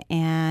visiting,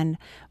 and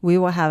we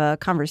will have a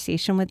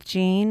conversation with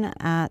Jean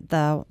at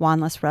the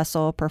Wanless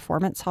Russell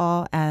Performance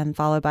Hall, and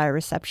followed by a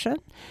reception.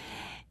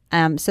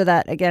 So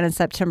that, again, is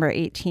September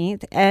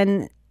 18th.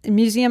 And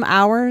museum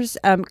hours,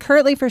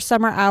 currently for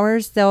summer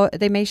hours,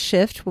 they may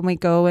shift when we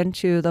go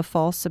into the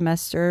fall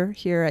semester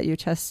here at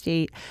Utah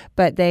State,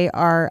 but they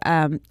are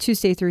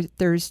Tuesday through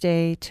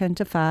Thursday, 10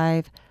 to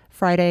 5,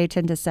 Friday,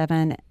 10 to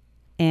 7,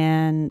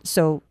 and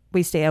so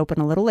we stay open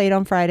a little late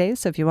on Fridays,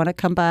 so if you want to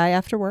come by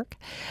after work.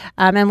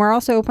 And we're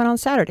also open on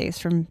Saturdays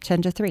from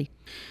 10 to 3.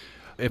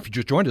 If you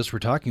just joined us, we're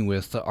talking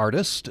with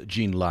artist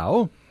Jean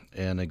Lowe.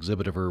 An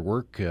exhibit of her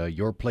work,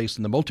 Your Place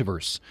in the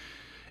Multiverse,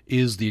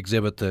 is the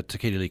exhibit that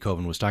Katie Lee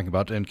Coven was talking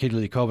about. And Katie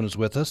Lee Coven is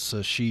with us.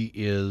 She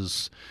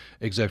is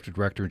Executive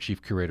Director and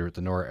Chief Curator at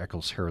the Nora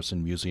Eccles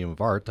Harrison Museum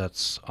of Art.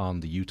 That's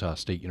on the Utah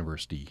State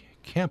University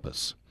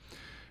campus.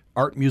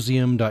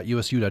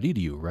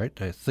 artmuseum.usu.edu,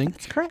 right? I think.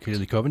 That's correct. Katie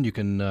Lee Coven, you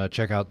can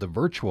check out the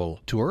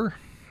virtual tour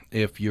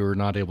if you're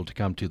not able to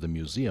come to the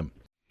museum.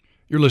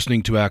 You're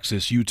listening to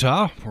Access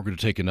Utah. We're going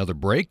to take another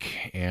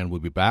break, and we'll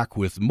be back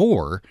with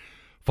more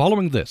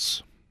following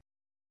this.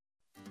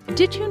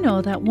 Did you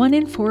know that 1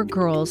 in 4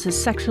 girls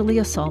is sexually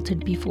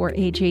assaulted before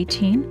age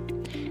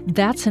 18?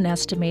 That's an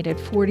estimated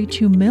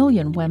 42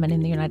 million women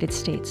in the United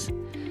States.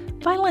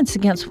 Violence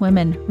against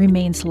women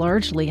remains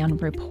largely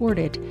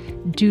unreported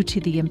due to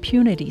the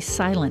impunity,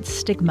 silence,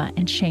 stigma,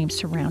 and shame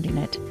surrounding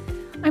it.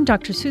 I'm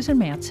Dr. Susan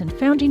Manson,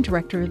 founding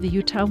director of the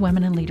Utah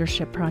Women in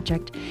Leadership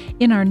Project.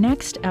 In our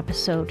next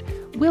episode,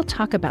 we'll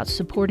talk about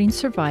supporting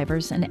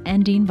survivors and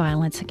ending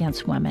violence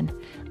against women.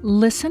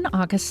 Listen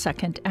August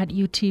 2nd at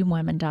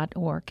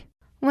utwomen.org.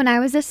 When I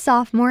was a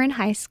sophomore in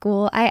high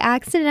school, I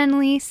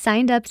accidentally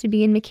signed up to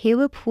be in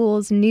Michaela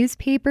Poole's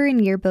newspaper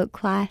and yearbook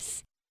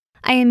class.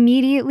 I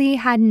immediately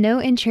had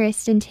no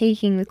interest in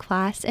taking the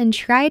class and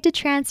tried to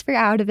transfer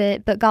out of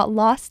it, but got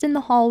lost in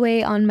the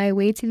hallway on my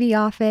way to the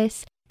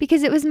office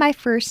because it was my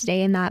first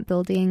day in that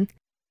building.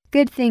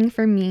 Good thing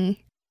for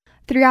me.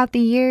 Throughout the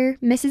year,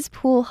 Mrs.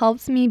 Poole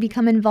helped me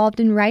become involved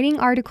in writing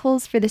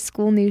articles for the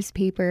school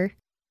newspaper.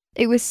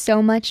 It was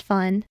so much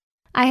fun.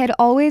 I had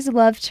always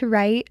loved to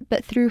write,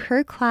 but through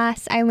her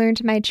class, I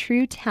learned my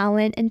true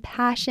talent and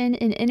passion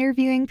in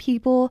interviewing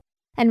people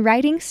and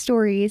writing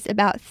stories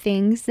about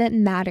things that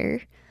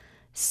matter.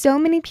 So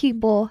many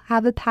people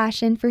have a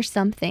passion for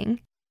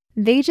something.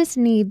 They just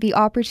need the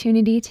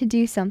opportunity to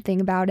do something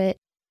about it.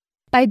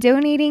 By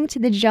donating to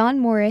the John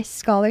Morris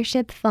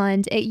Scholarship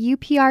Fund at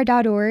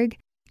upr.org,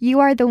 you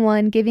are the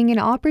one giving an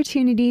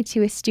opportunity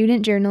to a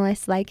student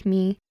journalist like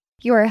me.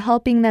 You are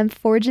helping them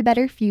forge a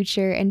better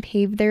future and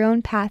pave their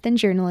own path in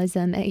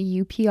journalism at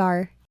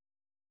UPR.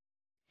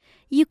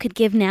 You could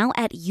give now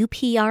at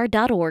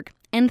upr.org,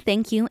 and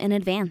thank you in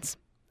advance.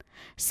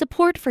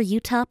 Support for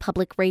Utah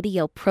Public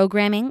Radio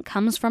programming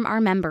comes from our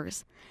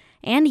members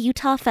and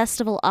Utah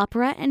Festival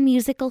Opera and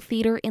Musical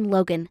Theater in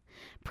Logan,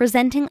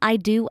 presenting I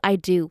Do, I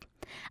Do,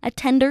 a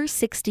tender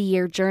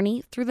 60-year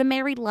journey through the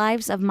married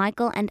lives of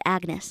Michael and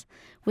Agnes,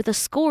 with a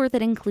score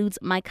that includes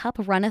My Cup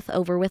Runneth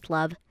Over with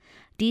Love.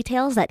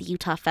 Details at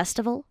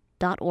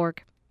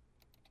utahfestival.org.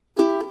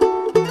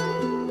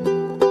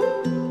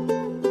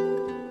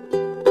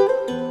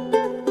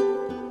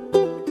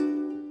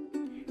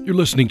 You're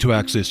listening to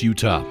Access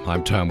Utah.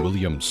 I'm Tom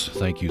Williams.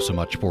 Thank you so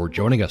much for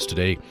joining us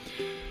today.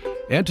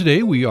 And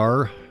today we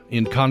are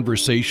in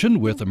conversation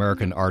with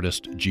American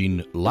artist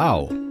Jean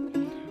Lowe,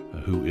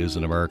 who is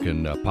an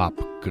American pop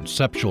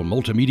conceptual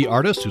multimedia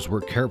artist whose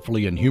work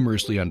carefully and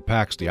humorously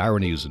unpacks the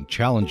ironies and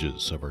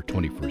challenges of our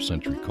 21st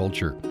century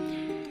culture.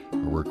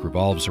 Her work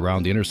revolves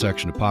around the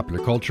intersection of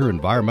popular culture,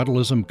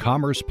 environmentalism,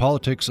 commerce,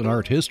 politics, and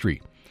art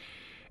history.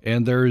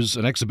 And there's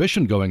an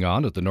exhibition going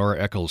on at the Nora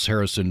Eccles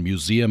Harrison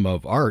Museum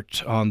of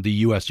Art on the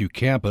USU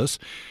campus.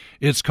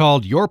 It's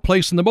called Your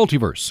Place in the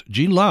Multiverse,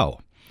 Jean Lowe.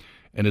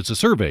 And it's a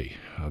survey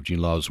of Jean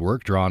Lowe's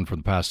work drawn from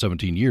the past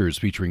 17 years,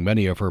 featuring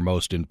many of her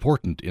most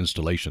important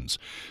installations.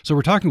 So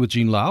we're talking with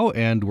Jean Lowe,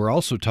 and we're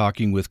also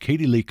talking with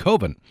Katie Lee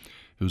Coven,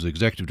 who's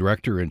Executive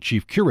Director and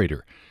Chief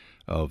Curator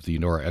of the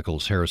Nora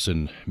Eccles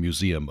Harrison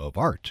Museum of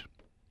Art.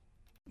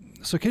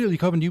 So, Katie Lee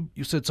Coven, you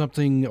said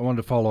something I wanted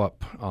to follow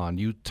up on.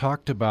 You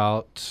talked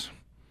about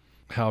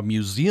how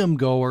museum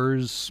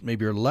goers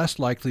maybe are less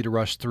likely to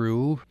rush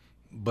through,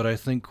 but I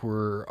think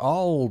we're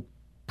all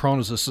prone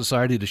as a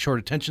society to short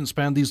attention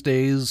span these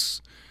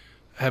days.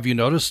 Have you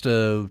noticed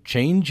a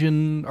change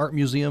in art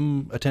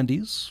museum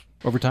attendees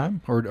over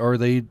time, or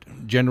they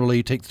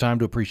generally take the time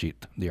to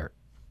appreciate the art?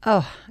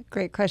 Oh,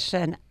 great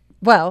question.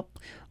 Well,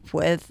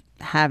 with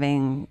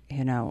having,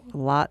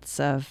 lots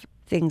of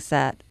things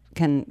that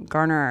can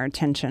garner our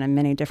attention in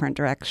many different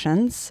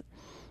directions,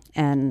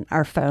 and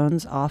our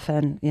phones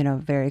often,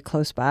 very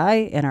close by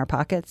in our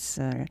pockets,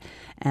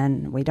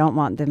 and we don't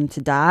want them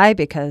to die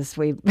because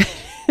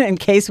in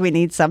case we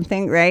need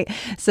something, right?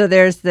 So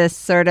there's this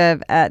sort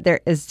of,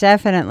 there is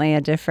definitely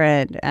a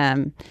different,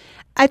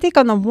 I think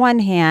on the one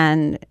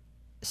hand,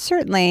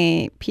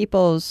 certainly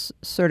people's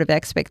sort of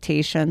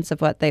expectations of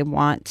what they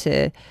want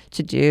to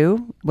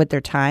do with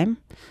their time,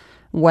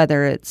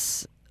 whether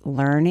it's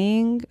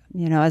learning,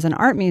 as an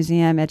art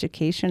museum,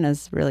 education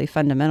is really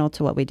fundamental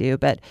to what we do,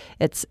 but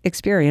it's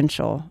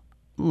experiential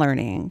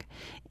learning.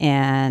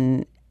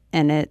 And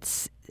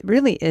it's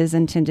really is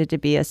intended to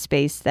be a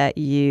space that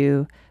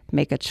you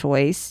make a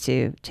choice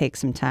to take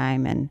some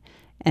time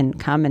and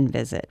come and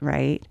visit,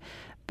 right?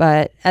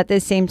 But at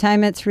the same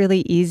time, it's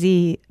really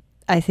easy,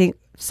 I think,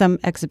 some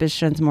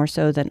exhibitions more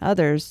so than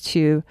others,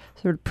 to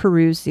sort of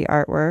peruse the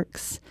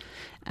artworks,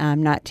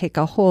 not take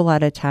a whole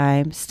lot of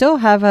time, still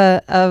have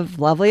a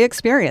lovely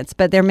experience,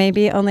 but there may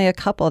be only a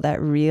couple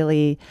that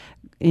really,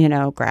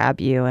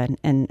 grab you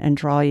and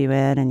draw you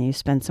in and you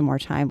spend some more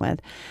time with.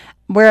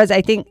 Whereas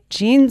I think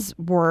Jean's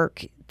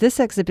work, this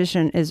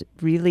exhibition is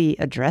really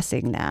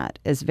addressing that,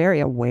 is very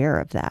aware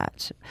of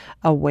that,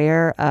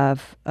 aware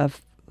of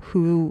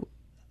who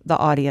the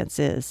audience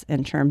is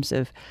in terms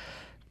of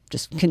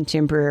just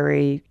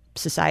contemporary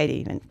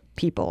society and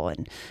people,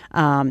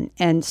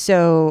 and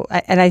so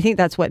I think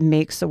that's what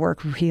makes the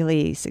work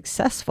really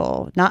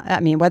successful.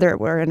 Whether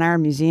we're in our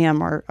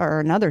museum or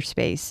another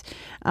space,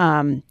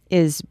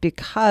 is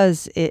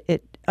because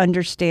it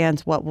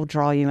understands what will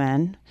draw you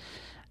in,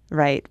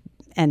 right?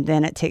 And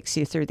then it takes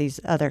you through these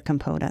other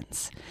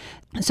components.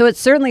 So it's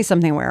certainly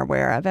something we're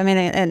aware of.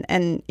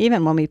 And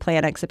even when we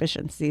plan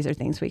exhibitions, these are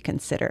things we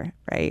consider,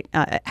 right?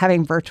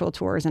 Having virtual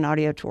tours and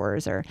audio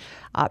tours are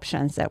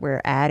options that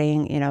we're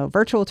adding.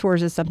 Virtual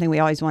tours is something we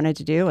always wanted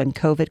to do, and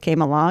COVID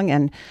came along,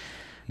 and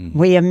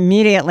we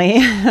immediately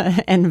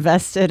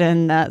invested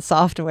in that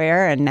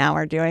software, and now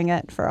we're doing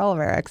it for all of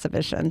our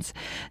exhibitions.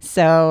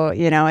 So,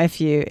 if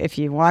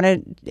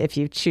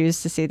you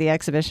choose to see the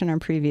exhibition or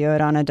preview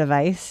it on a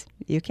device,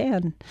 you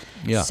can.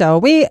 Yeah. So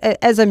we,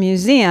 as a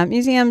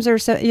museums are,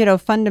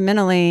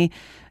 fundamentally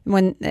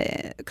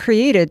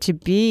created to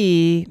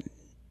be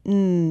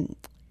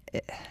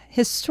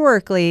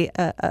historically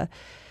a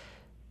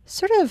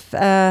sort of,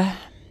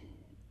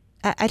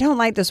 I don't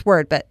like this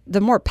word, but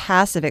the more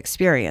passive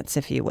experience,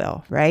 if you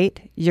will, right?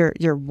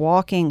 You're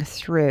walking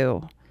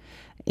through,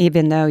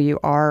 even though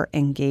you are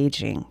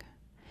engaging.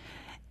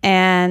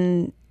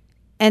 And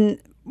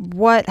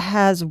what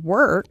has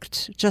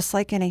worked, just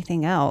like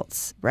anything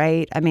else,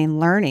 right?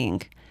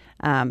 Learning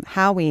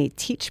how we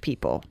teach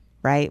people,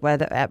 right?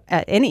 Whether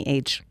at any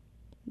age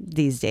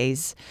these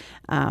days,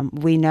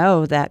 we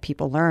know that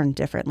people learn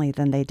differently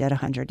than they did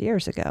 100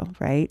 years ago,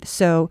 right?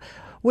 So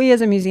we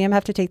as a museum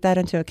have to take that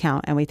into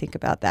account, and we think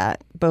about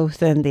that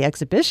both in the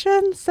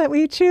exhibitions that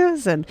we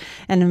choose and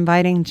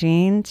inviting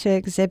Jean to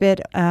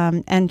exhibit,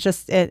 and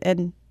just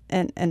and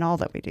all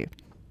that we do.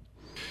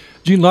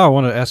 Jean Lowe, I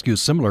want to ask you a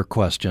similar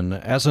question.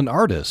 As an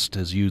artist,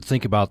 as you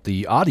think about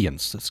the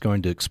audience that's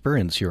going to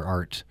experience your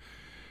art,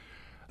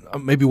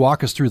 maybe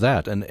walk us through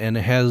that. And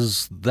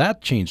has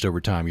that changed over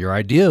time? Your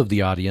idea of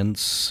the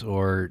audience,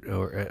 or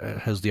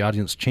has the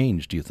audience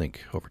changed, do you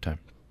think, over time?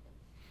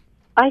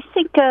 I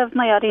think of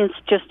my audience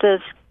just as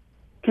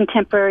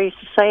contemporary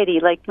society.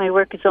 Like, my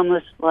work is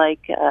almost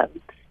like,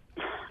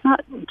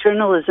 not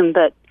journalism,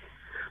 but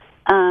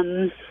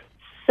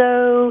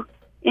so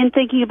in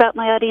thinking about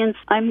my audience,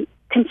 I'm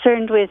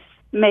concerned with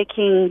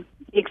making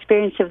the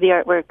experience of the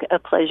artwork a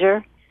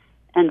pleasure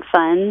and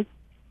fun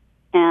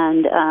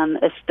and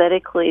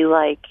aesthetically,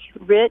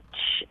 rich,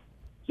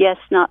 yes,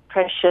 not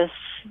precious.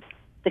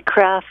 The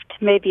craft,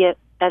 maybe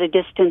at a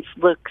distance,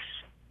 looks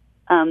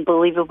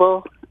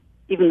believable,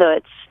 even though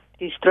it's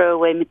these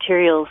throwaway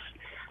materials.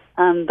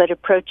 But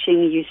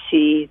approaching, you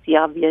see the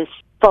obvious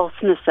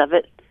falseness of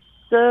it.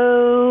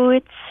 So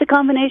it's a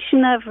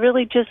combination of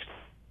really just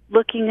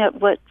looking at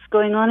what's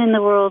going on in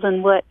the world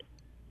and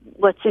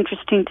what's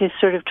interesting to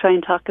sort of try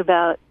and talk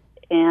about,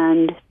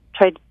 and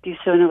try to do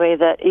so in a way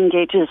that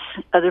engages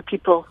other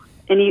people,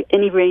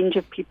 any range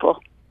of people,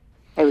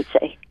 I would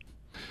say.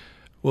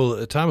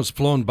 Well, time has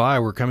flown by.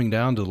 We're coming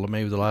down to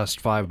maybe the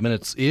last 5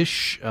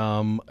 minutes-ish.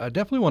 I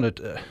definitely wanted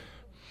to...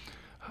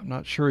 I'm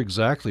not sure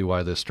exactly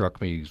why this struck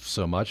me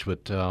so much,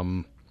 but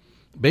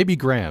Baby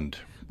Grand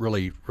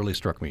really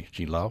struck me,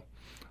 Jean Lowe.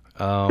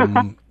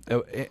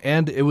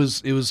 And it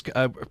was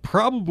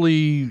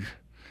probably,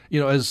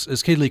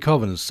 as Kaylee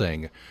Coven is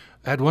saying,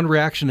 I had one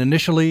reaction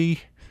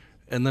initially,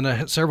 and then I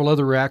had several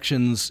other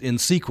reactions in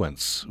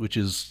sequence, which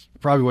is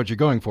probably what you're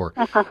going for,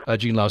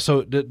 Jean Lowe.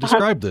 So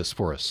describe this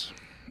for us,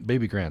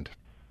 Baby Grand.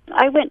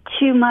 I went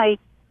to my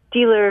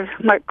dealer,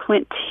 Mark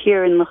Quint,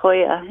 here in La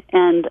Jolla,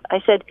 and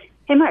I said,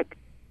 "Hey, Mark,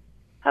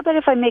 how about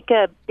if I make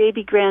a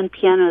Baby Grand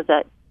piano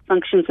that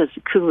functions as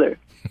a cooler?"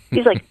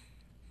 He's like,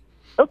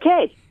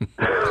 "Okay."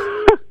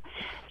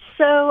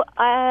 So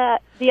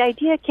the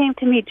idea came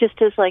to me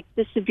just as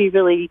this would be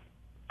really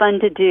fun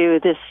to do,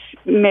 this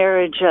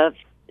marriage of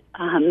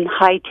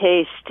high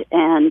taste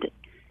and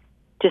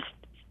just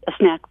a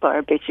snack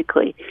bar,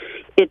 basically.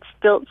 It's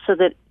built so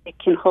that it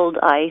can hold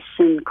ice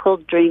and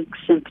cold drinks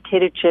and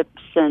potato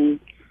chips and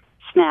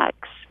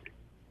snacks.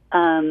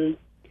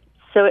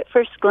 So at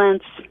first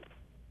glance,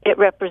 it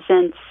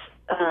represents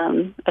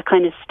a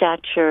kind of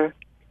stature,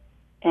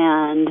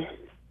 and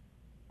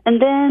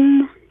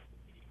then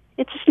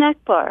it's a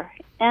snack bar,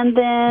 and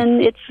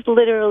then it's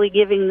literally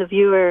giving the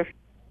viewer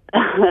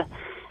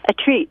a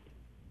treat.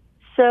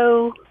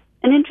 So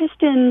an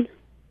interest in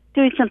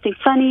doing something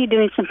funny,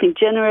 doing something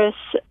generous,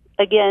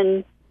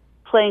 again,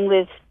 playing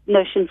with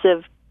notions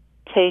of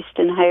taste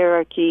and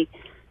hierarchy.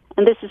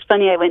 And this is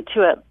funny, I went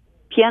to a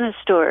piano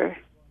store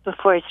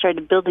before I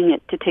started building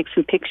it to take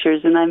some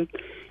pictures, and I'm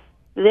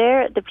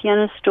there at the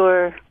piano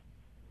store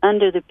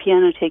under the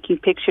piano taking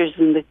pictures,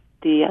 and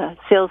the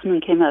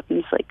salesman came up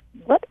and he's like,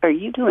 "What are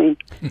you doing?"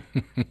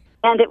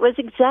 And it was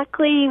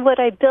exactly what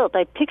I built.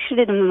 I pictured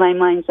it in my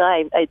mind's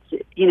eye.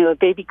 It's, a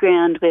baby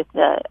grand with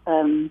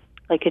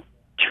like a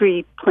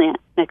tree plant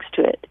next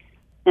to it.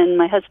 And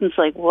my husband's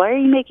like, "Why are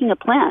you making a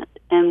plant?"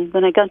 And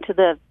when I got to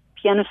the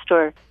piano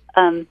store,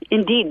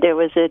 indeed, there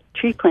was a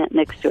tree plant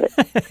next to it.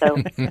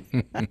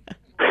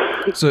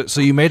 So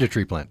you made a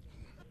tree plant?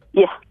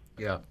 Yeah.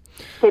 Yeah.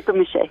 Paper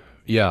mache.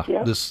 Yeah.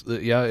 Yeah.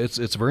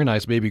 It's a very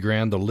nice baby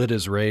grand. The lid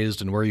is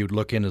raised, and where you'd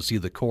look in and see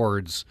the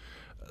cords,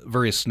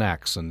 various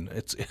snacks, and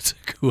it's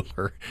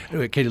cooler.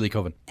 Anyway, Katie Lee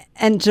Coven.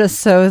 And just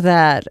so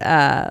that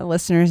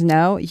listeners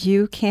know,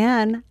 you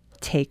can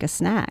take a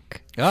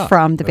snack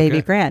from the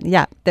baby grand.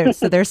 Yeah, there's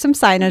some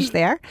signage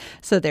there.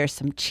 So there's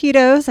some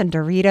Cheetos and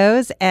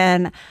Doritos,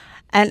 and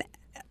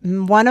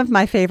one of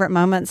my favorite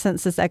moments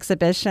since this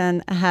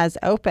exhibition has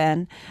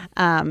opened,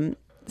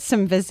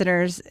 some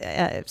visitors,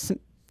 some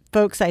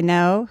folks I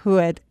know who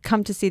had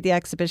come to see the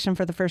exhibition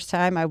for the first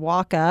time, I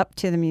walk up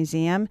to the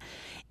museum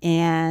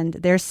and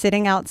they're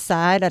sitting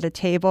outside at a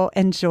table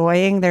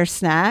enjoying their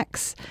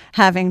snacks,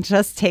 having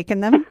just taken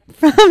them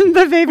from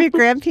the baby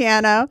grand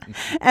piano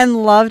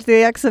and loved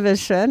the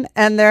exhibition.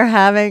 And they're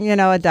having,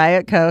 a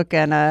Diet Coke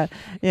and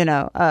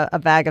a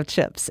bag of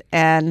chips.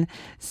 And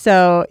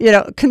so,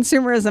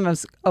 consumerism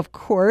is, of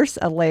course,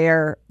 a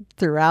layer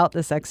throughout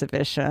this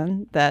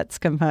exhibition that's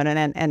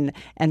component.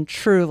 And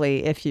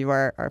truly, if you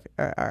are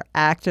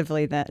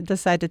actively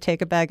decide to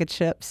take a bag of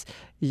chips,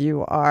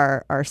 you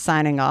are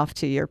signing off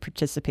to your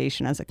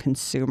participation as a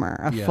consumer,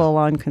 a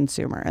full-on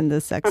consumer in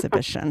this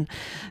exhibition.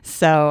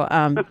 So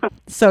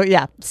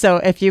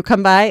if you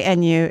come by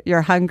and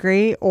you're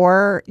hungry,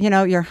 or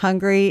you're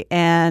hungry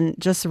and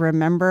just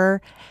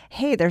remember,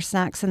 hey, there's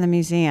snacks in the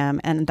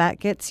museum, and that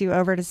gets you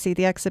over to see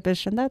the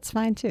exhibition, that's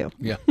fine too.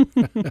 Yeah,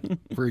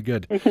 very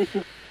good.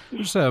 We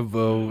just have 3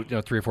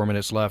 or 4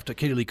 minutes left.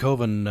 Katie Lee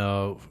Coven,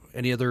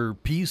 any other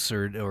piece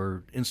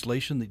or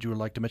installation that you would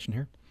like to mention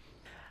here?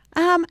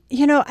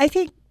 I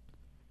think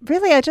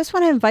really I just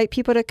want to invite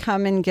people to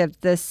come and give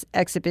this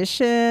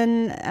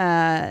exhibition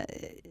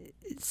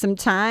some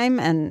time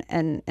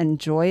and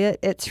enjoy it.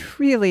 It's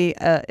really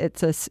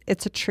it's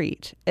a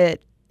treat.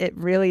 It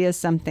really is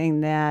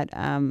something that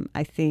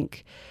I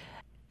think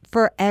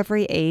for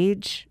every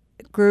age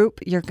group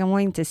you're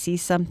going to see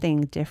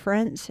something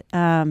different.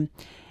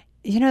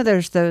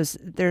 There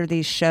are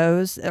these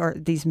shows or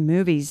these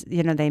movies,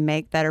 they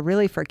make that are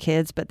really for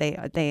kids, but they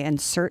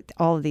insert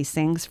all of these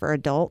things for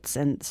adults,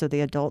 and so the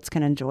adults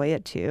can enjoy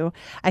it too.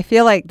 I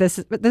feel like this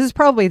is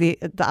probably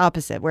the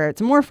opposite, where it's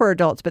more for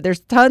adults, but there's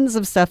tons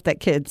of stuff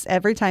that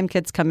every time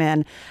kids come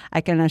in,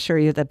 I can assure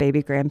you the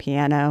baby grand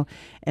piano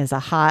is a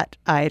hot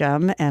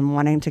item and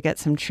wanting to get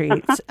some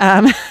treats.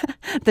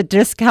 The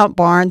discount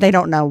barn, they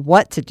don't know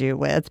what to do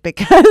with,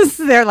 because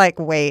they're like,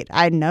 wait,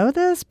 I know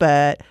this,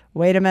 but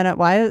wait a minute,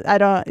 why? I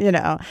don't,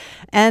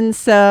 And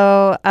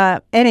so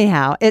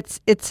anyhow,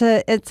 it's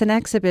an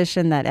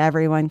exhibition that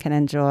everyone can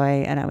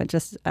enjoy, and I would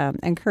just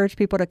encourage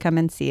people to come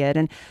and see it.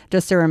 And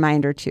just a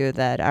reminder too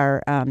that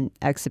our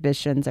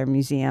exhibitions, our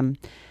museum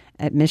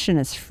admission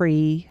is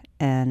free,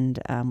 and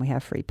we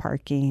have free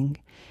parking,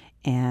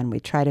 and we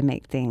try to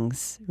make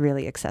things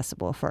really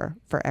accessible for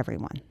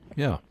everyone.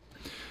 Yeah.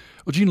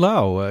 Well, Jean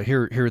Lowe,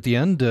 here at the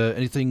end,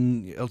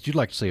 anything else you'd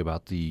like to say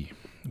about the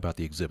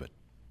exhibit?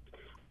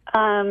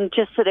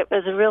 Just that it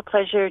was a real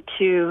pleasure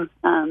to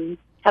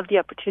have the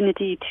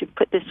opportunity to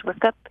put this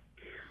work up.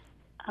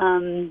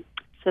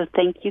 So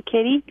thank you,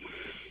 Katie.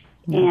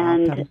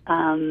 You're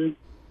welcome.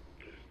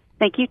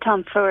 Thank you,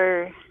 Tom,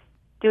 for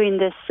doing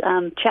this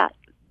chat.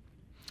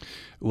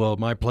 Well,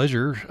 my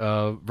pleasure.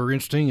 Very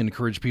interesting.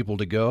 Encourage people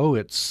to go.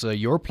 It's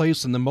Your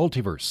Place in the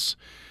Multiverse,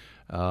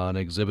 an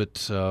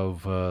exhibit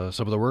of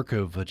some of the work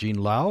of Jean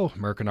Lowe,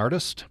 American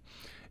artist.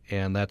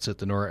 And that's at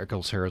the Nora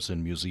Eccles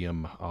Harrison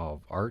Museum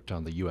of Art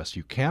on the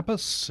USU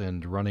campus,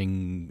 and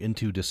running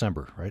into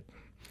December, right?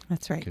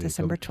 That's right,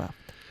 December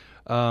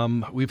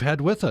 12th. We've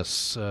had with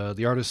us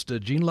the artist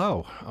Jean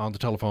Lowe on the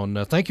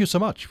telephone. Thank you so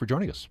much for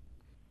joining us.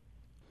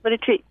 What a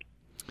treat.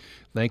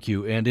 Thank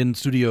you. And in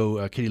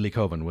studio, Katie Lee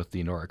Coven with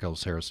the Nora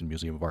Eccles Harrison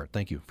Museum of Art.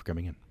 Thank you for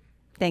coming in.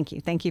 Thank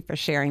you. Thank you for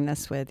sharing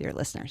this with your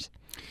listeners.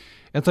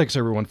 And thanks,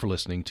 everyone, for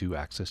listening to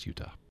Access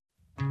Utah.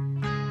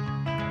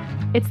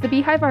 It's the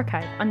Beehive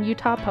Archive on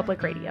Utah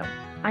Public Radio.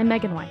 I'm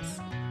Megan Weiss.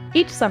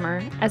 Each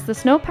summer, as the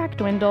snowpack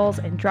dwindles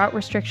and drought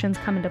restrictions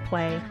come into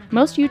play,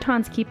 most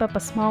Utahns keep up a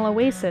small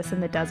oasis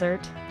in the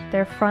desert,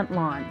 their front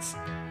lawns.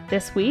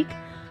 This week,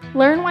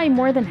 learn why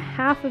more than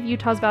half of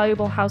Utah's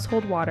valuable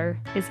household water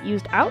is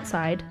used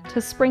outside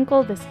to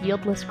sprinkle this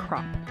yieldless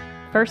crop.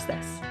 First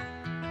this.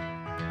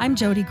 I'm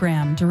Jody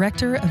Graham,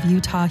 Director of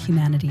Utah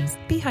Humanities.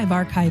 Beehive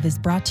Archive is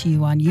brought to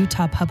you on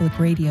Utah Public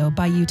Radio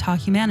by Utah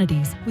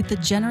Humanities with the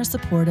generous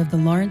support of the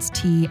Lawrence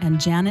T.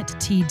 and Janet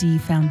T.D.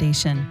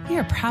 Foundation. We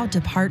are proud to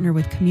partner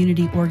with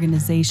community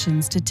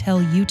organizations to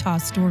tell Utah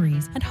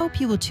stories and hope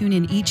you will tune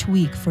in each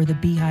week for the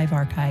Beehive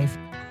Archive.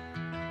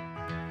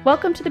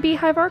 Welcome to the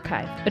Beehive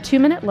Archive, a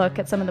 2-minute look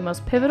at some of the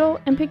most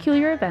pivotal and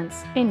peculiar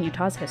events in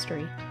Utah's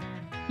history.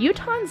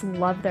 Utahns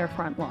love their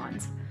front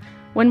lawns.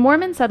 When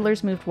Mormon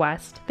settlers moved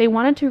west, they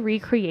wanted to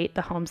recreate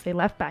the homes they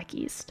left back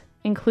east,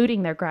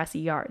 including their grassy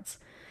yards.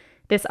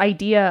 This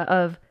idea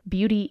of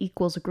beauty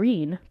equals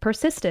green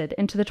persisted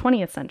into the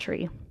 20th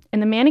century, and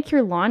the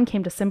manicured lawn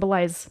came to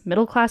symbolize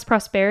middle-class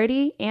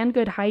prosperity and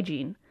good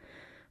hygiene.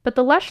 But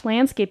the lush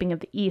landscaping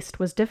of the east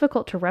was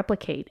difficult to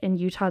replicate in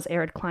Utah's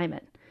arid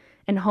climate,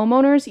 and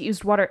homeowners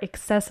used water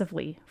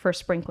excessively for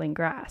sprinkling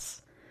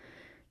grass.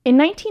 In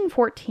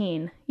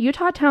 1914,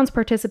 Utah towns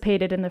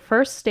participated in the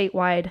first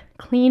statewide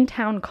Clean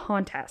Town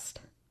Contest.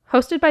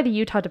 Hosted by the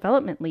Utah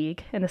Development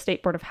League and the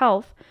State Board of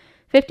Health,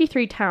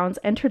 53 towns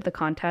entered the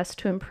contest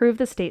to improve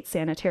the state's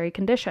sanitary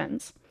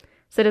conditions.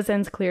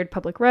 Citizens cleared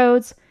public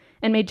roads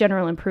and made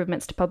general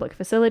improvements to public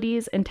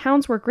facilities, and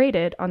towns were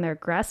graded on their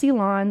grassy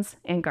lawns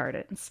and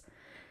gardens.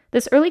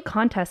 This early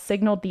contest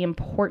signaled the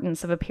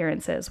importance of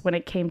appearances when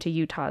it came to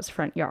Utah's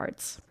front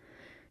yards.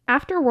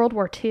 After World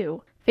War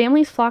II,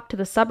 families flocked to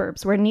the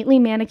suburbs where neatly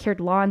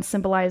manicured lawns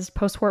symbolized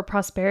post-war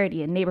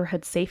prosperity and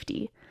neighborhood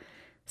safety.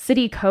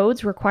 City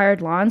codes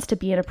required lawns to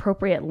be an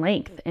appropriate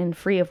length and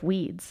free of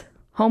weeds.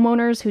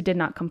 Homeowners who did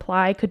not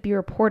comply could be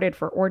reported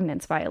for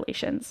ordinance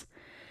violations.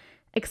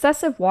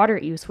 Excessive water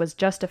use was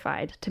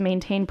justified to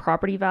maintain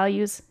property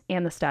values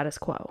and the status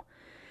quo.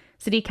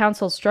 City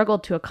councils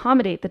struggled to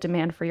accommodate the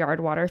demand for yard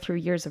water through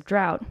years of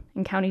drought,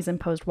 and counties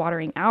imposed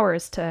watering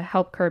hours to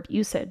help curb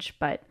usage,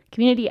 but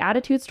community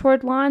attitudes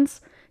toward lawns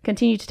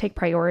continued to take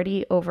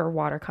priority over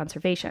water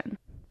conservation.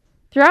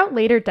 Throughout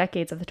later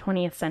decades of the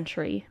 20th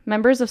century,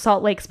 members of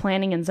Salt Lake's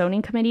Planning and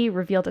Zoning Committee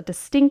revealed a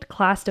distinct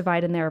class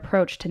divide in their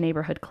approach to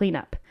neighborhood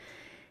cleanup.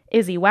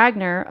 Izzy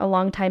Wagner, a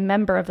longtime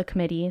member of the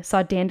committee,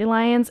 saw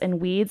dandelions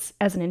and weeds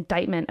as an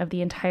indictment of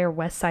the entire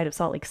west side of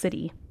Salt Lake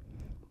City.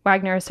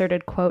 Wagner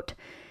asserted, quote,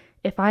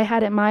 "If I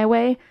had it my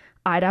way,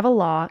 I'd have a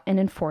law and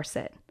enforce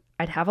it.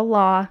 I'd have a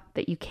law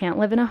that you can't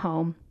live in a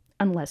home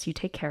unless you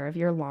take care of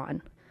your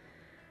lawn."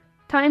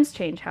 Times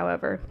change,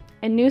 however,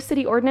 and new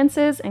city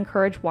ordinances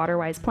encourage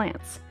water-wise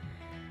plants.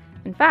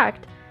 In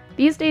fact,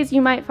 these days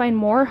you might find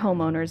more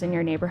homeowners in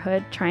your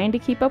neighborhood trying to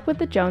keep up with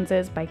the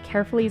Joneses by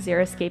carefully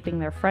xeriscaping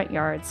their front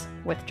yards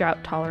with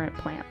drought-tolerant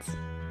plants.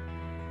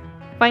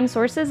 Find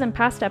sources and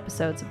past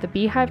episodes of the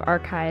Beehive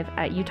Archive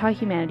at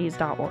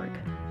utahhumanities.org.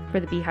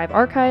 For the Beehive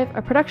Archive,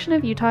 a production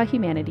of Utah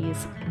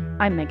Humanities,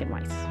 I'm Megan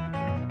Weiss.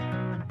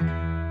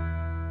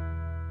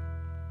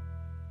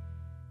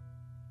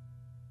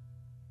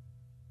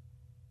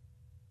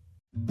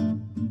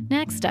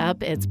 Next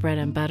up, it's Bread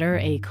and Butter,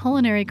 a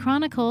culinary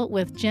chronicle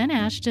with Jen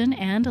Ashton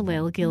and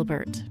Lael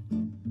Gilbert.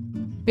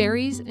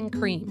 Berries and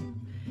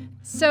cream.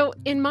 So,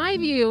 in my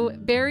view,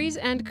 berries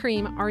and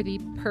cream are the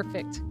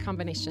perfect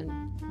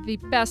combination, the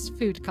best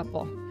food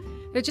couple.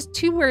 They're just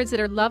two words that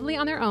are lovely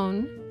on their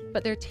own,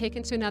 but they're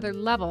taken to another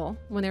level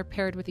when they're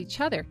paired with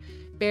each other.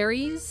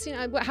 Berries,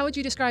 how would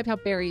you describe how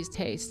berries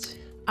taste?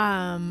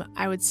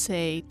 I would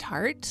say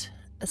tart,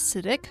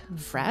 acidic,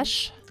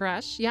 fresh.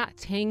 Fresh, yeah,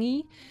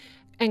 tangy.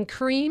 And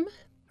cream?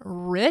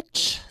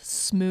 Rich,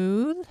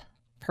 smooth.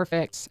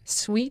 Perfect.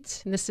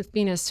 Sweet, and this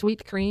being a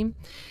sweet cream.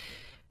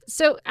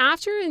 So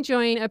after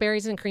enjoying a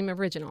berries and cream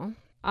original,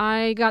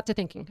 I got to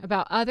thinking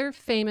about other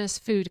famous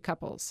food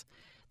couples.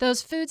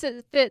 Those foods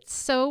that fit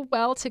so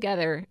well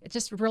together, it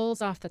just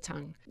rolls off the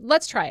tongue.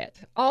 Let's try it.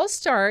 I'll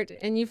start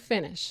and you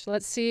finish.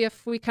 Let's see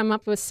if we come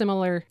up with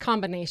similar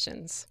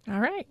combinations. All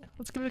right,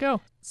 let's give it a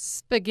go.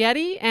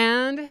 Spaghetti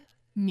and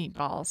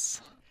meatballs.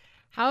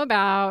 How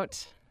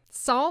about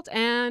salt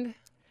and...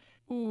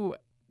 Ooh,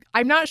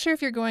 I'm not sure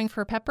if you're going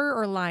for pepper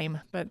or lime,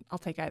 but I'll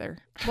take either.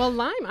 Well,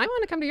 lime. I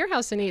want to come to your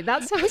house and eat.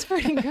 That sounds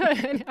pretty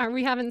good. Are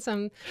we having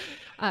some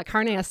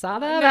carne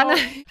asada?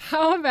 No.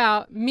 How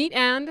about meat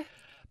and...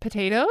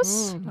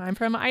 potatoes. I'm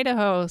from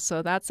Idaho,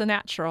 so that's a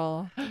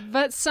natural.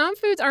 But some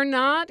foods are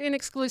not in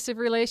exclusive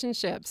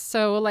relationships.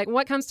 So, like,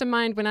 what comes to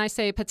mind when I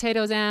say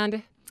potatoes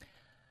and...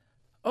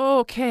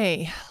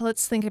 Okay,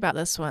 let's think about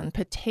this one.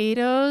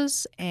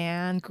 Potatoes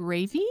and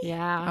gravy?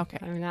 Yeah. Okay.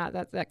 I mean,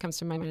 that comes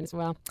to my mind as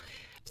well.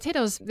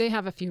 Potatoes, they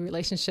have a few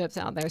relationships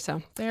out there,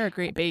 so... They're a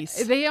great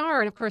base. They are,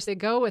 and of course, they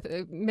go with...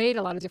 made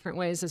a lot of different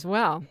ways as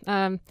well.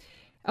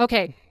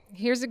 Okay,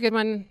 here's a good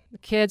one. The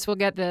kids will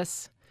get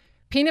this.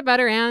 Peanut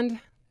butter and...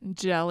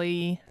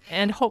 jelly,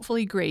 and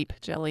hopefully grape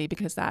jelly,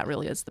 because that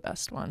really is the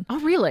best one. Oh,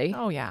 really?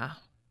 Oh, yeah.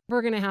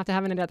 We're going to have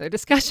another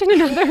discussion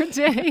another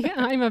day.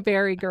 I'm a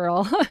berry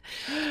girl.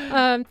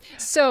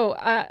 So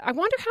I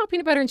wonder how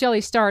peanut butter and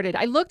jelly started.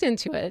 I looked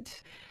into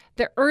it.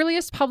 The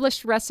earliest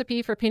published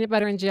recipe for peanut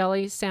butter and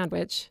jelly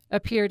sandwich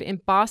appeared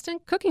in Boston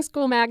Cooking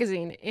School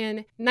magazine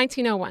in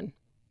 1901.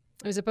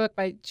 It was a book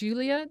by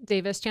Julia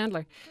Davis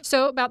Chandler.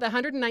 So about the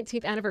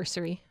 119th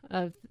anniversary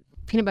of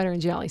peanut butter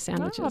and jelly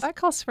sandwiches. Oh, that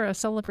calls for a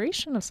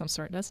celebration of some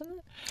sort, doesn't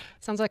it?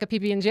 Sounds like a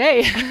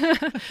PB&J.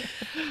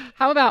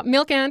 How about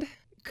milk and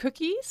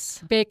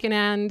cookies, bacon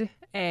and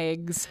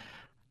eggs,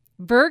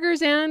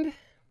 burgers and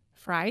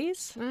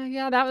fries?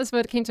 Yeah, that was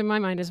what came to my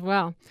mind as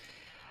well.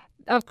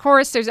 Of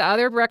course, there's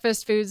other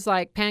breakfast foods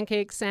like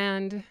pancakes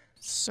and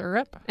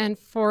syrup. And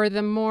for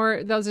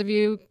those of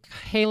you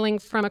hailing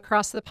from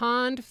across the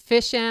pond,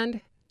 fish and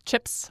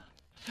chips.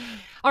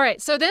 All right,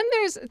 so then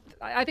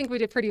I think we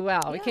did pretty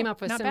well. Yeah, we came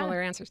up with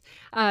similar bad. answers.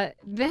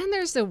 Then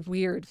there's the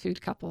weird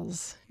food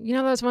couples. You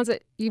know, those ones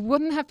that you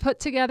wouldn't have put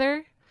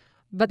together,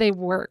 but they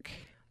work.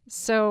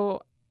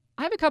 So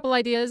I have a couple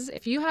ideas.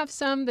 If you have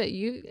some that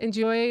you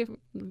enjoy,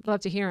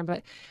 love to hear them.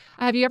 But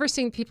have you ever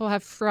seen people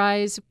have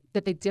fries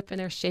that they dip in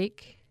their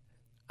shake?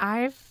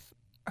 I've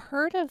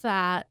heard of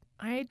that.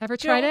 I ever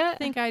tried it? I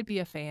think I'd be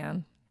a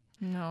fan.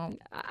 No.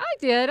 I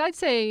did. I'd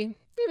say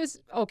it was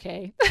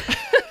okay.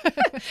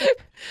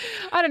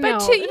 I don't know.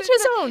 But to each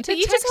his own. To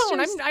each his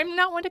own. I'm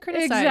not one to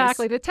criticize.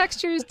 Exactly. The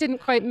textures didn't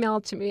quite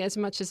meld to me as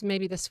much as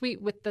maybe the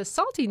sweet with the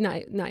salty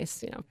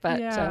nice, you know. But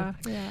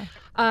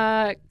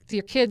do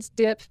your kids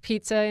dip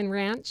pizza in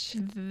ranch?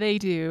 They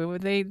do.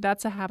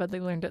 That's a habit they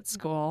learned at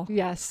school.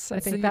 Yes, I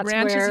think that's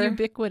ranch where is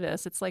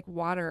ubiquitous. It's like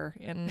water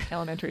in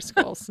elementary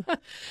schools.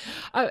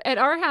 At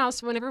our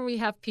house, whenever we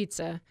have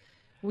pizza,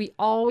 we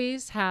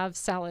always have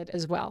salad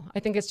as well.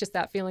 I think it's just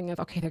that feeling of,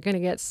 okay, they're going to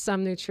get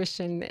some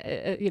nutrition,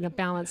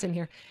 balance in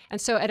here.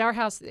 And so at our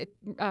house,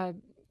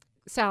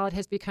 salad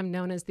has become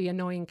known as the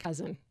annoying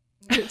cousin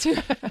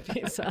to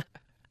pizza.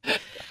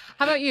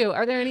 How about you?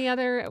 Are there any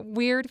other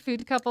weird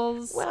food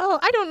couples? Well,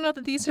 I don't know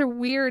that these are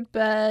weird,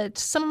 but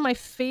some of my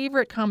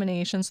favorite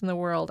combinations in the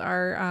world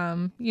are,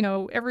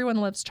 everyone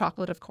loves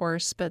chocolate, of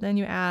course, but then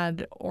you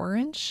add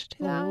orange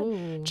to that.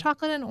 Ooh.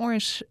 Chocolate and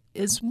orange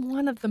is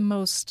one of the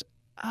most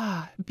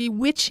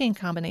bewitching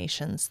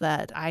combinations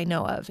that I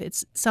know of.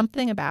 It's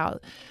something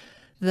about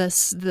the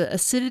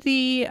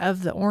acidity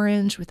of the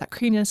orange with that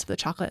creaminess of the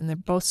chocolate, and they're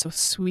both so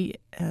sweet,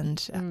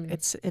 and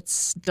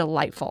it's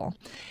delightful.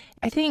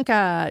 I think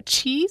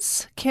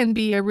cheese can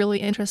be a really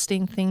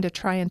interesting thing to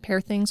try and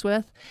pair things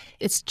with.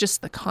 It's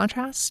just the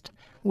contrast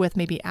with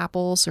maybe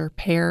apples or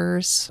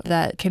pears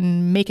that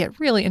can make it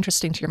really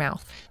interesting to your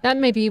mouth. That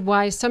may be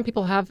why some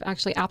people have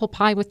actually apple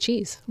pie with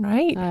cheese.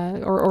 Right.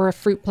 Or a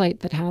fruit plate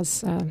that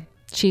has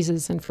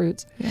cheeses and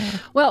fruits. Yeah.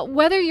 Well,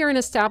 whether you're an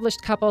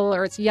established couple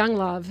or it's young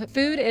love,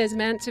 food is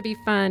meant to be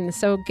fun.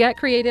 So get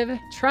creative,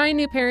 try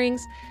new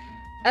pairings,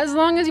 as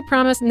long as you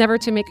promise never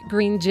to make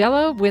green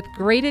Jell-O with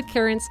grated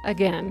carrots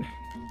again.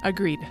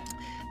 Agreed.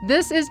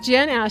 This is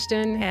Jen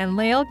Ashton and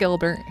Lael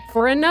Gilbert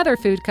for another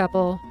food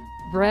couple,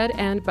 bread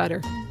and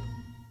butter.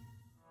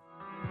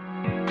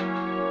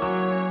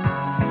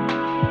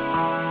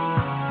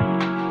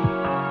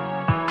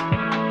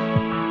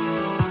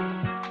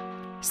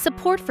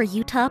 Support for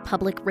Utah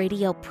Public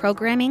Radio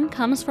programming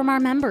comes from our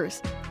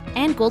members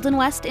and Golden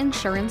West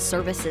Insurance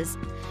Services,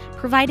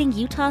 providing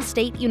Utah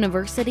State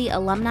University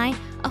alumni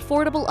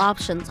affordable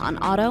options on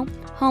auto,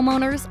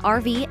 homeowners,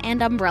 RV,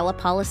 and umbrella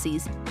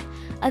policies.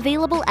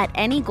 Available at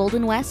any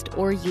Golden West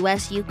or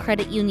USU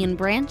Credit Union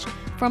branch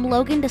from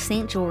Logan to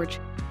St. George.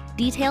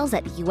 Details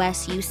at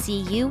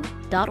usucu.org.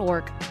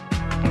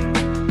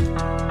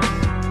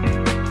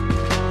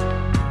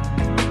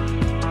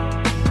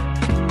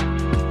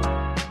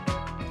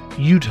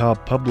 Utah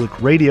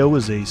Public Radio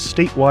is a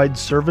statewide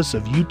service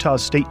of Utah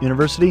State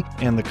University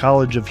and the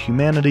College of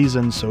Humanities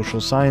and Social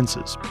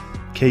Sciences.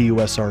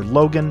 KUSR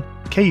Logan,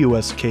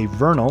 KUSK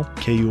Vernal,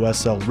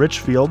 KUSL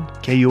Richfield,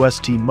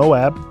 KUST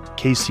Moab,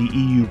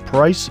 KCEU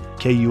Price,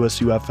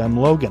 KUSU FM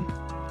Logan.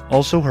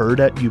 Also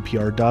heard at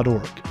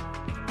upr.org.